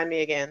have to remind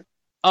me again.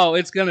 Oh,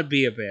 it's going to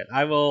be a bit.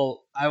 I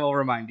will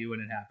remind you when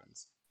it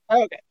happens.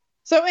 Okay.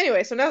 So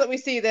anyway, now that we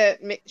see that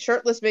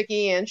shirtless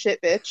Mickey and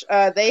Shit Bitch,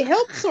 they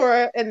help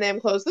Sora and them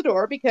close the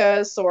door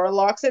because Sora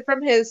locks it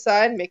from his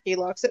side, Mickey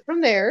locks it from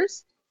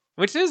theirs.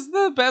 Which is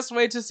the best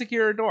way to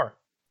secure a door.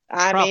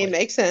 I mean,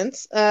 makes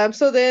sense.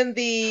 So then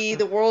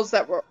the worlds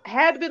that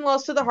had been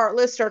lost to the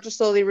Heartless start to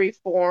slowly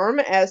reform,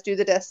 as do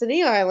the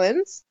Destiny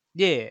Islands.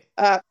 Yeah.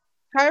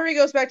 Kairi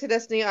goes back to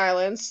Destiny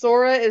Islands.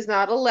 Sora is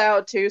not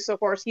allowed to, so of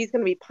course he's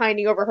going to be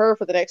pining over her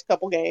for the next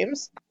couple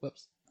games.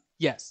 Whoops.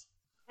 Yes.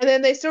 And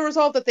then they still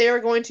resolve that they are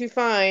going to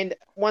find,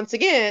 once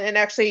again, and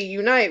actually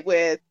unite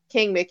with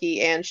King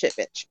Mickey and Shit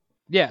Bitch.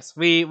 Yes,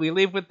 we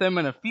leave with them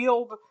in a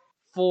field.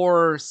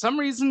 For some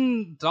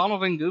reason,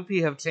 Donald and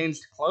Goofy have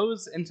changed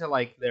clothes into,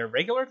 like, their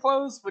regular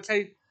clothes, which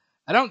I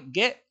don't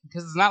get,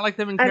 because it's not like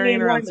they've been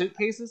carrying around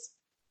suitcases.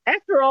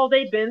 After all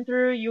they've been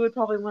through, you would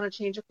probably want to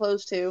change of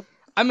clothes, too.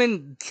 I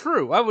mean,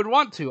 true, I would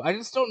want to. I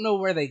just don't know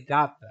where they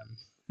got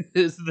them,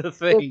 is the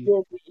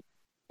thing.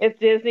 It's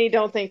Disney,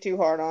 don't think too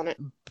hard on it.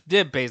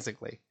 Did,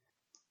 basically.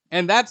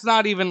 And that's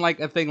not even, like,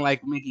 a thing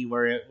like Mickey,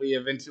 where we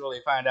eventually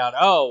find out,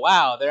 oh,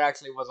 wow, there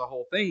actually was a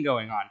whole thing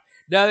going on.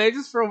 No, they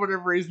just, for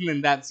whatever reason,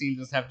 in that scene,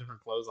 just have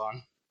different clothes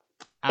on.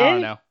 I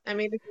don't know. I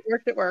mean, if it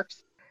works, it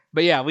works.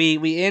 But yeah,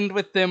 we end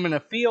with them in a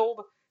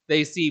field.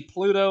 They see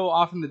Pluto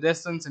off in the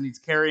distance, and he's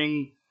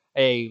carrying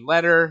a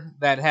letter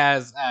that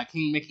has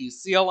King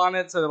Mickey's seal on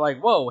it. So they're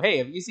like, whoa, hey,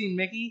 have you seen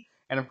Mickey?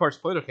 And of course,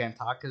 Pluto can't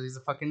talk because he's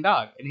a fucking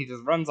dog. And he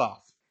just runs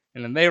off.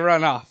 And then they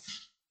run off.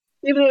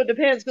 Even though it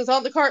depends, because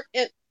on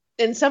the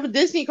in some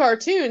Disney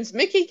cartoons,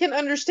 Mickey can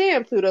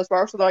understand Pluto's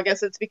barks, although I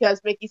guess it's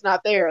because Mickey's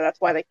not there. That's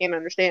why they can't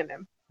understand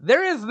him.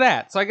 There is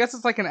that. So I guess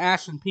it's like an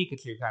Ash and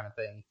Pikachu kind of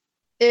thing.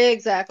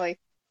 Exactly.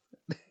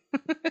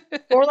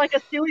 Or like a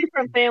Stewie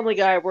from Family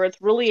Guy, where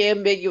it's really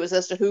ambiguous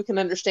as to who can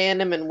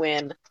understand him and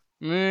when.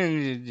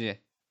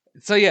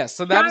 So yes,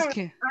 so that is.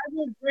 I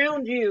will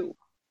drown you.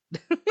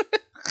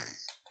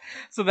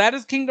 So that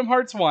is Kingdom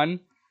Hearts 1.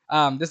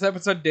 This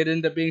episode did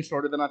end up being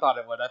shorter than I thought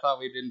it would. I thought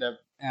we'd end up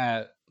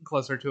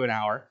closer to an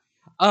hour.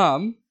 I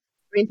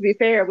mean, to be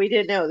fair, we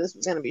did know this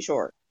was going to be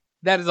short.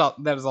 That is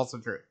also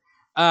true.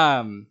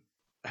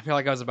 I feel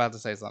like I was about to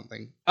say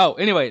something. Oh,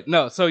 anyway,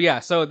 no. So yeah,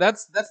 so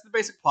that's the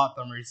basic plot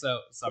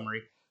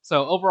summary.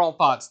 So overall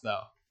thoughts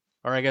though,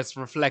 or I guess As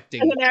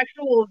reflecting. an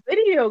actual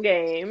video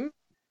game,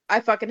 I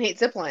fucking hate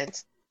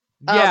ziplines.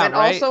 Yeah, And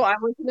right. also, I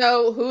want to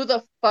know who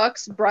the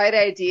fuck's bright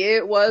idea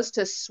it was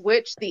to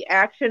switch the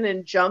action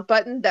and jump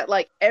button that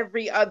like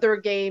every other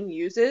game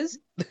uses.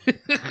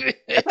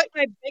 That's like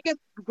my biggest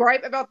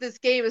gripe about this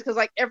game is because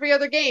like every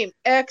other game,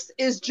 X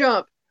is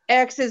jump,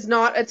 X is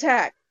not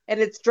attack, and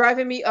it's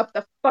driving me up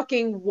the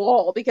fucking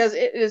wall because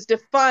it is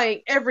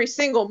defying every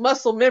single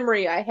muscle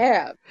memory I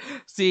have.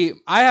 See,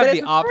 I have But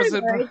the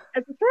opposite.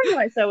 as a story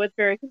wise, though, it's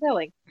very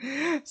compelling.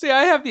 See,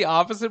 I have the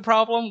opposite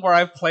problem where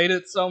I've played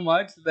it so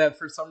much that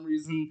for some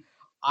reason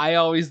I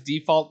always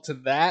default to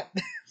that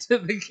to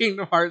the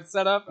Kingdom Hearts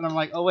setup, and I'm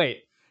like, oh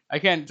wait, I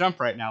can't jump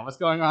right now. What's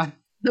going on?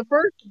 The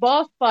first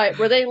boss fight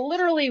where they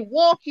literally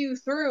walk you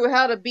through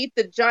how to beat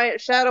the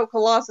giant shadow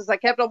colossus, I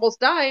kept almost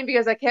dying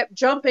because I kept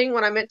jumping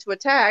when I meant to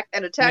attack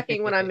and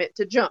attacking when I meant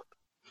to jump.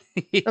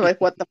 I'm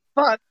like, what the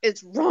fuck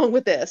is wrong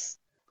with this?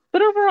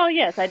 But overall,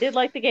 yes, I did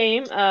like the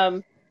game.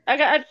 I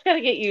just got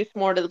to get used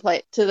more to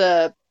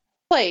the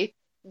play.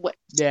 What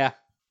Yeah.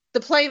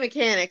 the play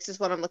mechanics is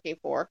what I'm looking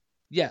for.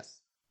 Yes.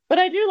 But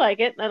I do like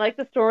it. I like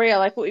the story. I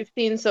like what we've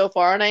seen so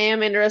far, and I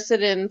am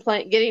interested in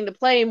getting to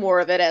play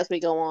more of it as we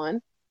go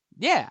on.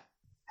 Yeah.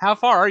 How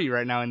far are you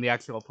right now in the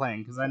actual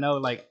playing? Because I know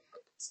like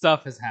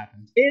stuff has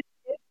happened. It's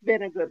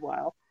been a good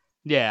while.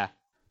 Yeah.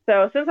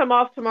 So since I'm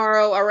off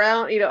tomorrow,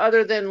 around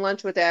other than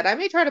lunch with Dad, I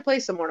may try to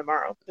play some more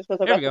tomorrow, just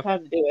because I've There we got the go.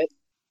 time to do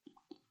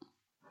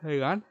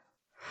it.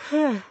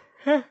 Hang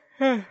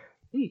on.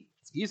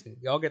 Excuse me.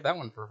 Y'all get that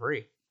one for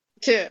free.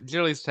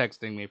 Julie's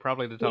texting me,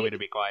 probably to tell me to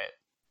be quiet.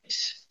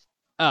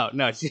 Oh,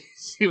 no,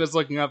 she was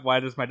looking up, why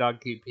does my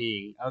dog keep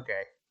peeing?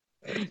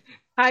 Okay.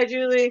 Hi,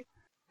 Julie.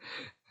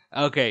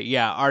 Okay,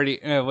 yeah, Artie,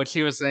 what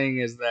she was saying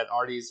is that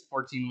Artie's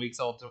 14 weeks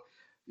old. So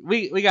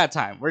we got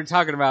time. We're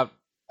talking about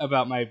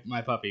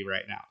my puppy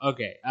right now.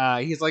 Okay,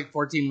 he's like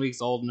 14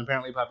 weeks old, and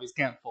apparently puppies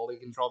can't fully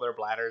control their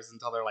bladders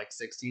until they're like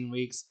 16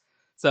 weeks.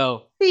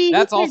 So See,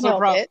 that's he can't also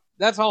help it.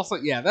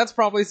 that's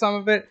probably some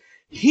of it.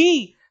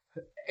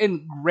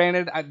 And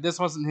granted, this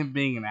wasn't him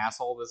being an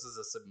asshole. This is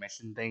a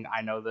submission thing.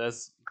 I know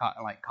this,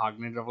 like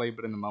cognitively,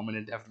 but in the moment,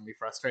 it definitely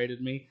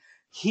frustrated me.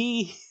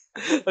 He,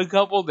 a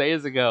couple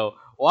days ago,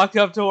 walked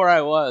up to where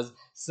I was,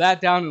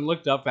 sat down, and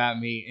looked up at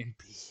me and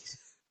peed.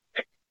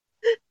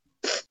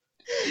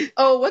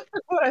 Oh, what's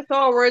the quote I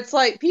saw where it's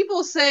like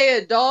people say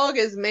a dog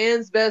is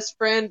man's best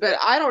friend, but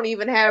I don't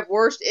even have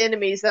worst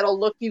enemies that'll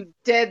look you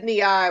dead in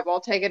the eye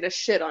while taking a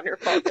shit on your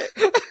carpet.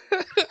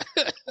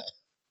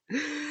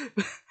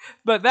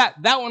 But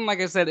that one, like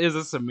I said, is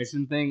a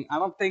submission thing. I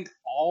don't think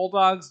all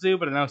dogs do,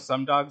 but I know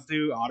some dogs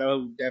do.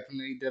 Otto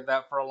definitely did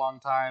that for a long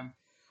time.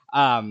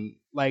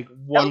 Like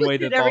one way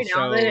that every they'll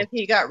now and then show, if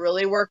he got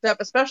really worked up,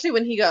 especially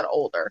when he got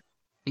older.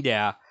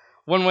 yeah,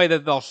 one way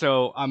that they'll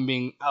show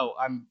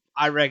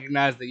I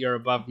recognize that you're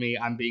above me.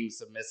 I'm being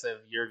submissive.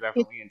 You're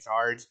definitely in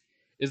charge.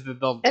 Is that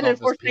they'll And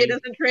just unfortunately, it pee.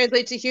 doesn't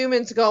translate to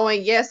humans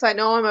going, yes, I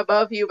know I'm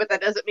above you, but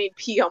that doesn't mean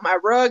pee on my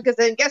rug, because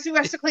then guess who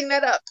has to clean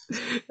that up?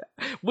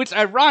 Which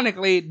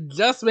ironically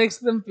just makes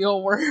them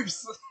feel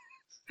worse.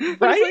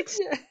 Right?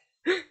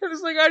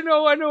 It's like, I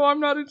know, I'm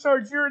not in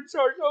charge. You're in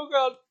charge. Oh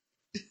god.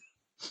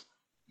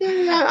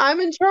 Yeah, I'm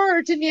in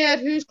charge, and yet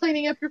who's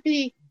cleaning up your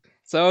pee?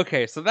 So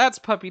okay, so that's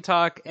puppy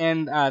talk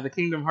and the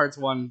Kingdom Hearts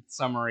 1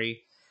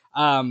 summary.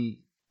 In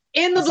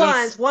the Since-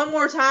 blinds, one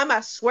more time,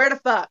 I swear to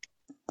fuck.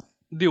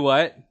 Do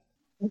what?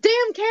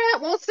 Damn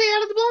cat won't stay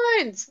out of the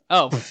blinds.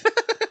 Oh.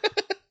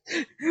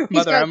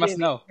 Mother, I must Zoomies.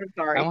 know. I'm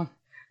sorry.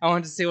 I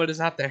want to see what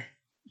is out there.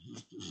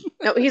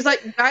 No, he's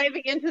like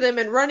diving into them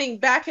and running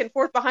back and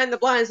forth behind the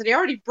blinds, and he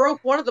already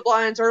broke one of the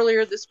blinds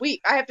earlier this week.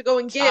 I have to go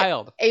and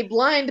get a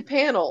blind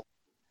panel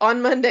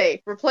on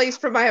Monday, replaced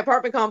from my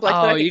apartment complex.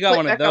 Oh, you got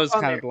one of those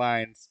kind of of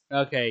blinds.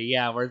 Okay,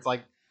 yeah, where it's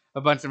like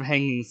a bunch of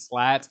hanging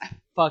slats. I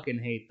fucking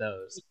hate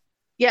those.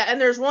 Yeah,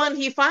 and there's one,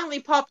 he finally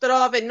popped it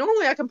off, and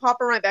normally I can pop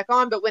it right back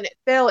on, but when it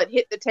fell, it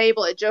hit the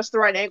table at just the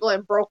right angle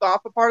and broke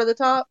off a part of the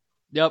top.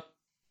 Yep.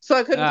 So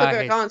I couldn't put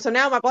it back on. So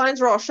now my blinds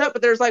are all shut,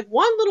 but there's like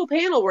one little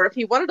panel where if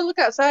he wanted to look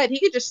outside, he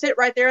could just sit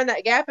right there in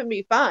that gap and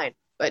be fine.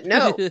 But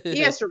no,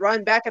 he has to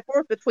run back and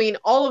forth between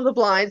all of the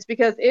blinds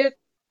because it's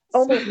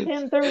almost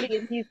 10:30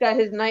 and he's got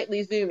his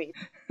nightly zoomies.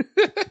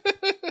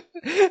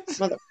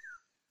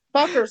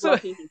 Motherfucker's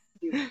lucky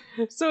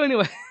he's So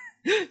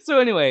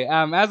anyway,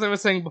 as I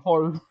was saying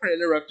before, we were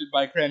interrupted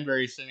by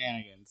Cranberry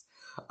shenanigans.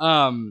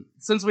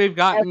 Since we've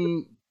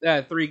gotten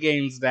 3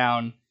 games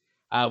down,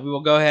 we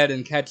will go ahead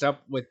and catch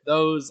up with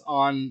those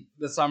on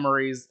the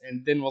summaries,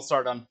 and then we'll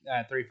start on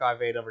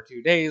 358 over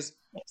 2 days.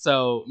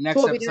 So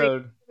next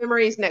episode,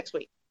 memories next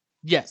week.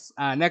 Yes,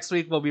 next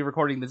week we'll be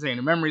recording the Chain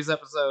of Memories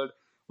episode.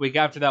 Week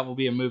after that will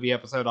be a movie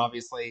episode,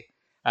 obviously.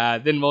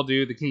 Then we'll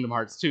do the Kingdom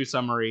Hearts 2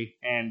 summary,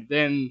 and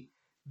then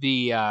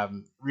the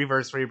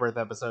Reverse Rebirth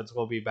episodes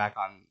will be back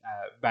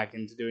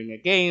into doing a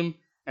game,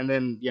 and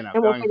then and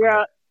we'll figure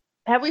out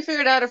Have we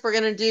figured out if we're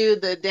gonna do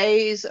the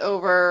days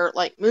over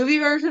like movie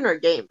version or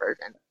game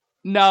version?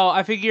 No,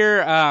 I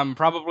figure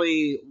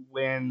probably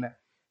when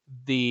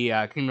the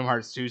Kingdom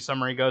Hearts 2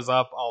 summary goes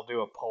up, I'll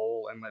do a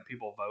poll and let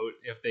people vote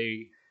if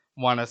they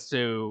want us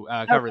to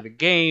cover Okay, the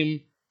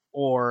game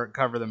or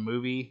cover the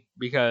movie,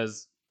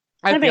 because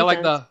I that feel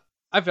makes like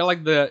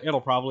sense. the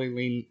it'll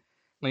probably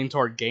lean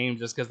toward game,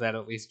 just because that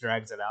at least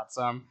drags it out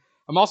some.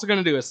 I'm also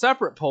going to do a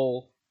separate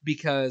poll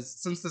because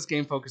since this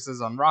game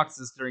focuses on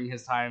Roxas during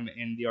his time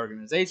in the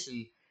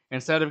organization,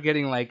 instead of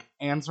getting like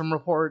Ansem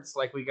reports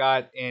like we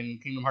got in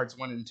Kingdom Hearts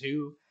 1 and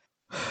 2,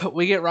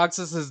 we get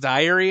Roxas's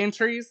diary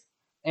entries,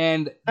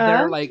 and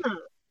they're Uh, like,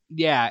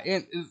 yeah,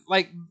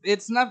 like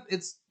it's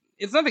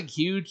nothing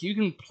huge. You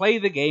can play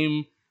the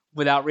game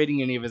without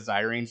reading any of his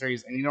diary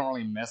entries, and you don't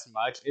really miss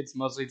much. It's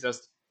mostly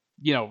just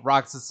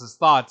Roxas's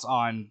thoughts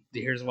on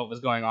here's what was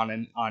going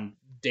on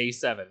day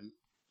 7,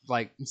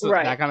 like so that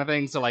right. kind of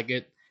thing. So like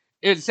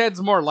it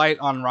sheds more light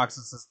on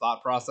Roxas's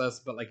thought process,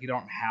 but like you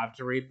don't have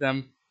to read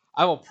them.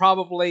 I will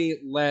probably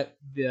let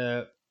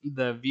the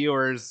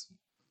viewers,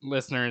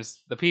 listeners,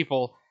 the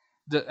people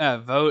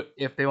vote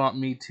if they want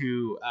me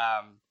to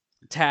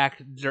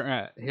tack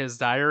his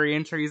diary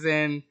entries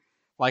in,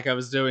 like I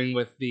was doing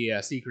with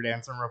the secret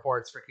answer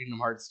reports for Kingdom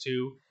Hearts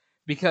 2,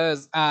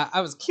 because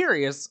I was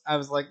curious. I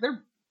was like,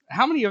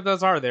 how many of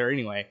those are there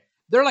anyway?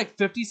 They're like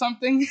 50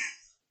 something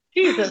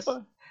Jesus.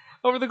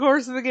 over the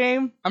course of the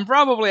game. I'm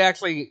probably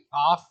actually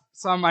off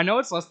some. I know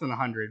it's less than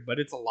 100, but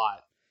it's a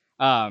lot.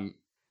 Um,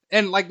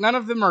 and like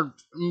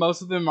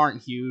most of them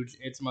aren't huge.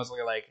 It's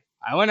mostly like,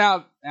 I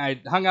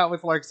hung out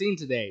with Larxene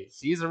today.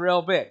 She's a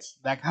real bitch.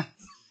 That kind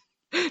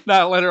of,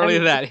 not I literally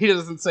mean, that. He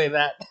doesn't say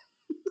that.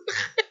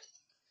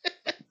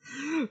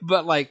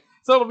 But like,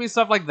 so it'll be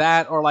stuff like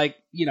that, or like,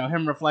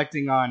 him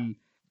reflecting on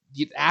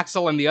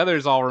Axel and the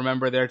others all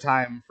remember their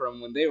time from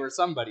when they were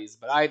somebodies,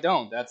 but I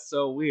don't. That's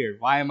so weird.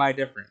 Why am I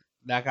different?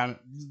 That kind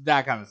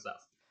of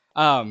stuff.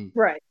 Um,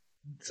 right.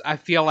 I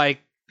feel like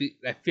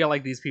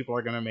these people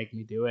are gonna make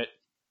me do it,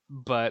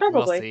 but we'll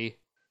Probably. see.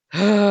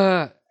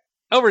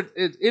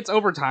 It's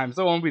overtime,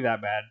 so it won't be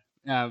that bad.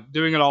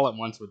 Doing it all at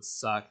once would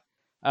suck.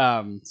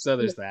 So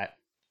there's that.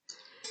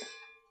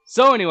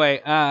 So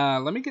anyway,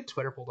 let me get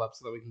Twitter pulled up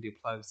so that we can do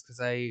plugs, because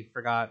I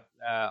forgot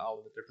all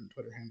of the different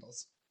Twitter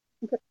handles.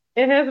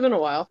 It has been a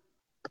while.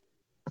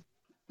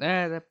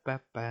 There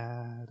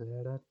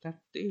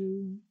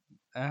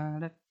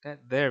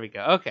we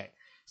go. Okay.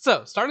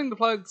 So, starting the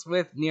plugs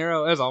with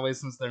Nero, as always,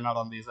 since they're not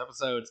on these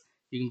episodes,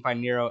 you can find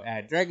Nero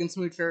at Dragon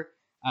Smoocher.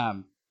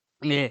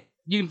 You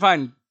can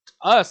find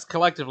us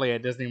collectively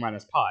at Disney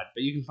Minus Pod,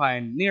 but you can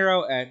find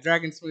Nero at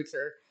Dragon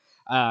Smoocher.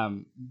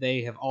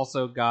 They have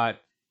also got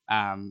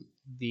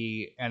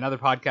another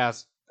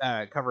podcast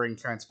covering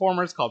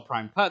Transformers called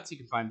Prime Cuts. You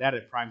can find that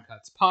at Prime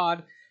Cuts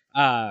Pod.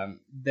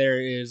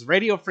 There is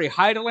Radio Free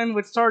Heidelin,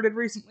 which started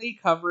recently,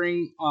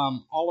 covering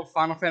all of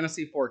Final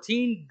Fantasy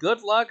XIV.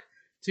 Good luck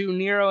to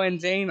Nero and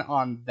Jane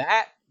on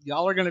that.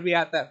 Y'all are going to be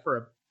at that for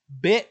a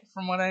bit,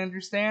 from what I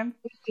understand.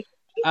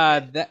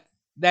 That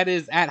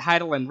is at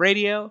Heidelin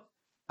Radio.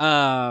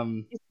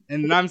 And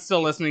I'm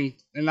still listening,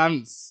 and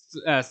I'm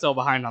still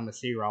behind on the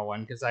She-Ra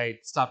one, because I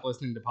stopped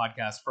listening to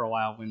podcasts for a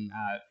while when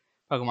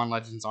Pokemon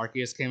Legends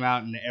Arceus came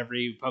out, and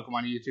every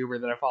Pokemon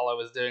YouTuber that I follow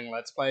is doing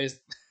Let's Plays.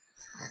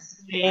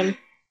 Damn.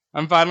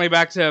 I'm finally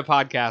back to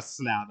podcasts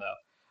now,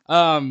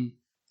 though.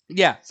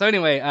 Yeah. So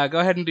anyway, go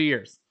ahead and do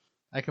yours.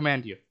 I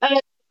command you. Find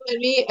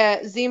me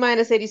at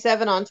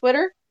Z-87 on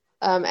Twitter.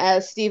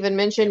 As Steven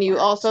mentioned, you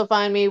also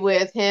find me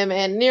with him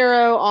and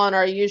Nero on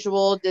our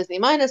usual Disney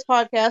Minus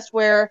podcast,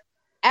 where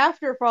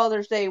after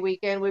Father's Day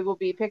weekend, we will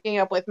be picking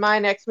up with my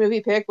next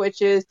movie pick,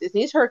 which is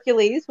Disney's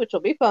Hercules, which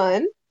will be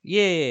fun.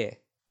 Yeah.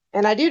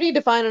 And I do need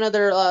to find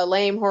another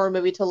lame horror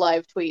movie to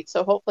live tweet,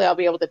 so hopefully I'll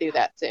be able to do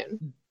that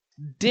soon.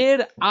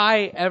 Did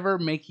I ever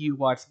make you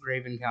watch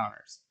Grave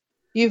Encounters?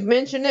 You've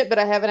mentioned it, but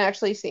I haven't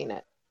actually seen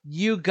it.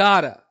 You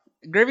gotta.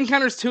 Grave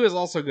Encounters 2 is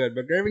also good,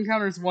 but Grave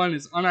Encounters 1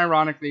 is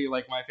unironically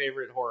like my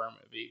favorite horror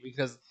movie,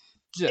 because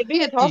It'd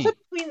be a toss-up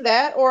between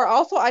that, or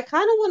also I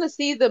kind of want to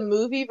see the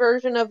movie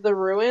version of The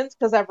Ruins,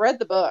 because I've read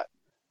the book.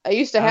 I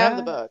used to have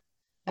the book.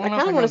 And I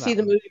kind of want to see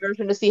the movie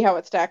version to see how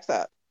it stacks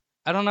up.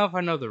 I don't know if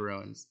I know The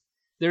Ruins.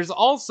 There's The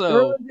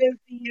also Ruins is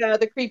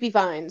the creepy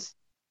finds.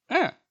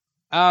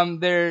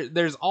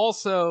 there's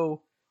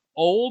also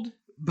Old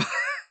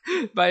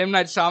by M.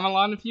 Night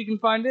Shyamalan, if you can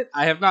find it.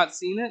 I have not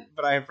seen it,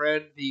 but I have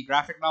read the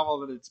graphic novel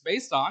that it's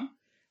based on.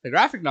 The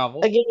graphic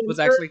novel was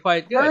actually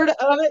quite good. Heard of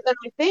it,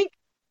 and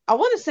I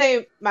want to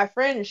say my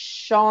friend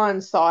Sean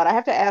saw it. I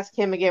have to ask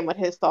him again what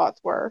his thoughts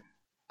were.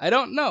 I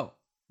don't know.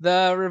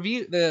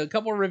 The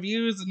couple of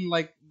reviews and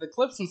like the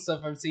clips and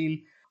stuff I've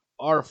seen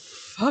are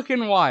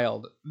fucking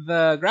wild.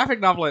 The graphic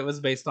novel it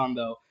was based on,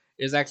 though,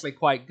 is actually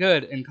quite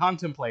good and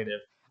contemplative.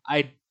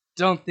 I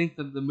don't think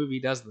that the movie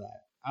does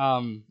that.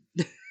 I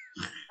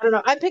don't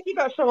know. I'm picky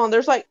about Sean.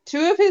 There's like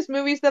 2 of his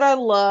movies that I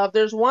love.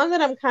 There's one that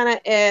I'm kind of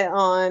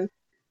on,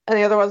 and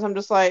the other ones I'm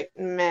just like,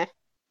 meh.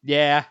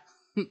 Yeah.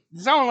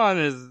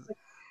 Shyamalan is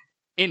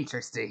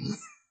interesting.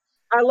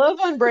 I love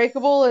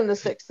Unbreakable and The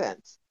Sixth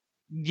Sense.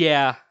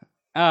 Yeah.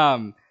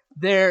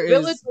 There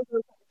Village is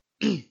was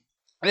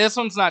this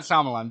one's not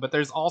Shyamalan, but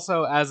there's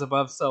also As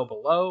Above, So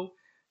Below,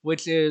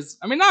 which is,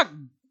 I mean,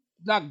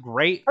 not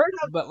great, heard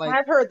of, but like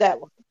I've heard that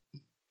one.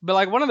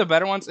 one of the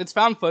better ones. It's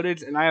found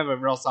footage, and I have a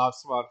real soft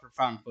spot for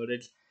found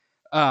footage.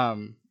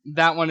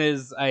 That one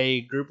is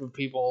a group of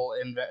people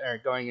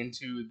going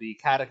into the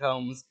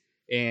catacombs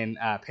in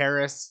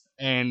Paris,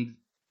 and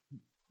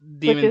Which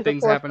demon is, of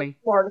things course, the happening.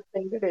 smartest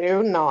thing to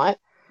do, not.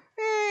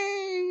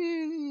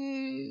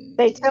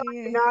 They tell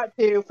you not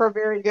to for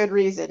very good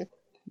reason.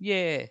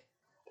 Yeah.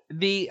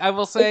 I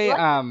will say,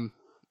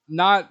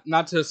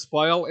 not to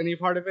spoil any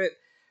part of it,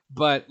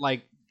 but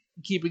like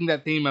keeping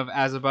that theme of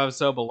As Above,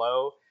 So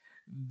Below.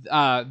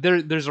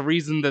 There's a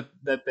reason that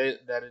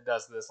it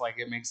does this. Like,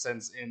 it makes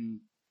sense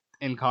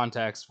in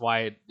context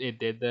why it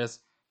did this.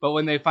 But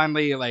when they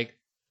finally, like,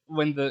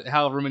 when the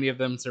however many of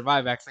them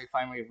survive actually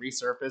finally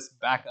resurface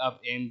back up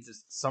in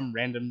just some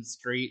random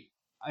street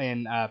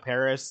in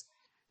Paris,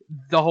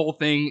 the whole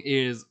thing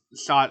is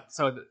shot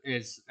so that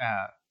it's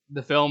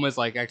the film is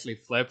like actually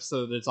flipped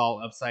so that it's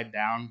all upside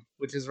down,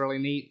 which is really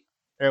neat,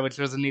 or which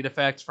was a neat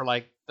effect for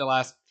like the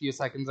last few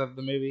seconds of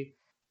the movie.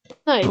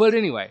 Nice. But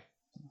anyway,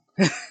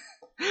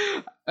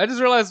 I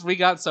just realized we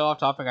got so off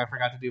topic. I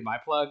forgot to do my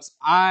plugs.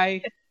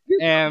 I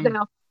am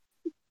now.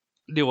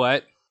 Do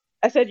what?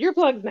 I said your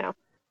plugs now.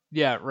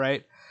 Yeah,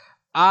 right.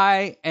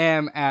 I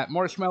am at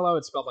Marshmallow.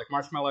 It's spelled like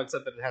marshmallow,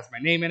 except that it has my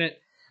name in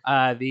it.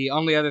 The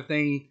only other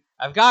thing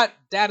I've got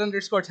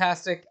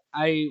dad_tastic.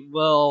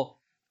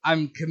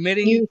 I'm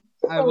committing.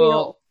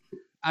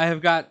 I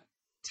have got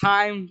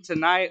time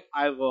tonight.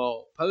 I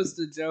will post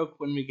a joke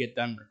when we get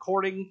done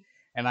recording,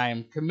 and I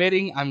am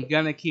committing. I'm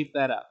gonna keep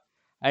that up.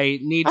 I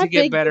need to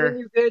get better.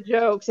 You good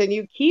jokes, and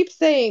you keep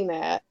saying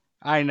that.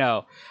 I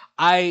know.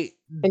 I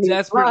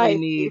desperately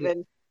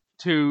need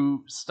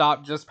to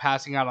stop just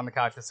passing out on the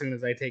couch as soon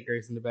as I take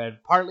Grayson to bed.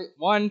 Partly,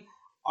 one,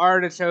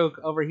 Artichoke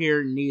over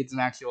here needs an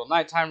actual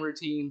nighttime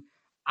routine.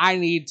 I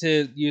need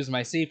to use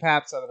my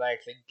CPAP so that I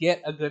actually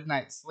get a good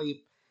night's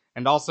sleep.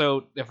 And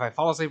also, if I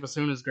fall asleep as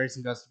soon as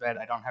Grayson goes to bed,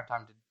 I don't have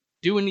time to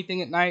do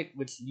anything at night,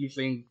 which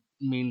usually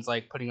means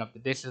like putting up the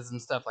dishes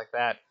and stuff like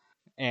that.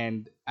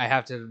 And I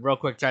have to real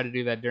quick try to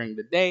do that during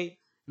the day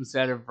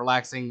instead of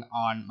relaxing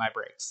on my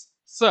breaks.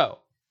 So,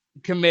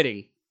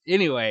 committing.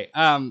 Anyway,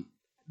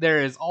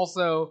 there is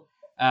also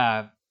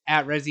at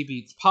Resi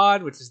Beats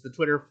Pod, which is the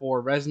Twitter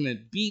for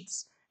Resonant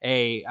Beats,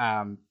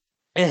 an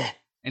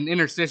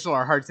interstitial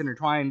or hearts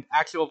intertwined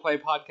actual play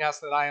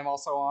podcast that I am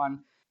also on.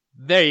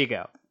 There you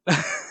go.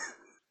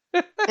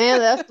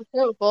 And that's the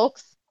show,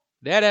 folks.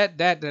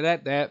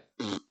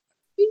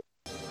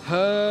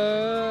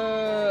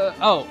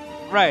 Oh,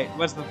 right.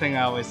 What's the thing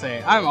I always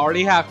say? I'm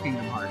already half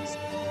Kingdom Hearts.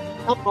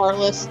 I'm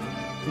heartless.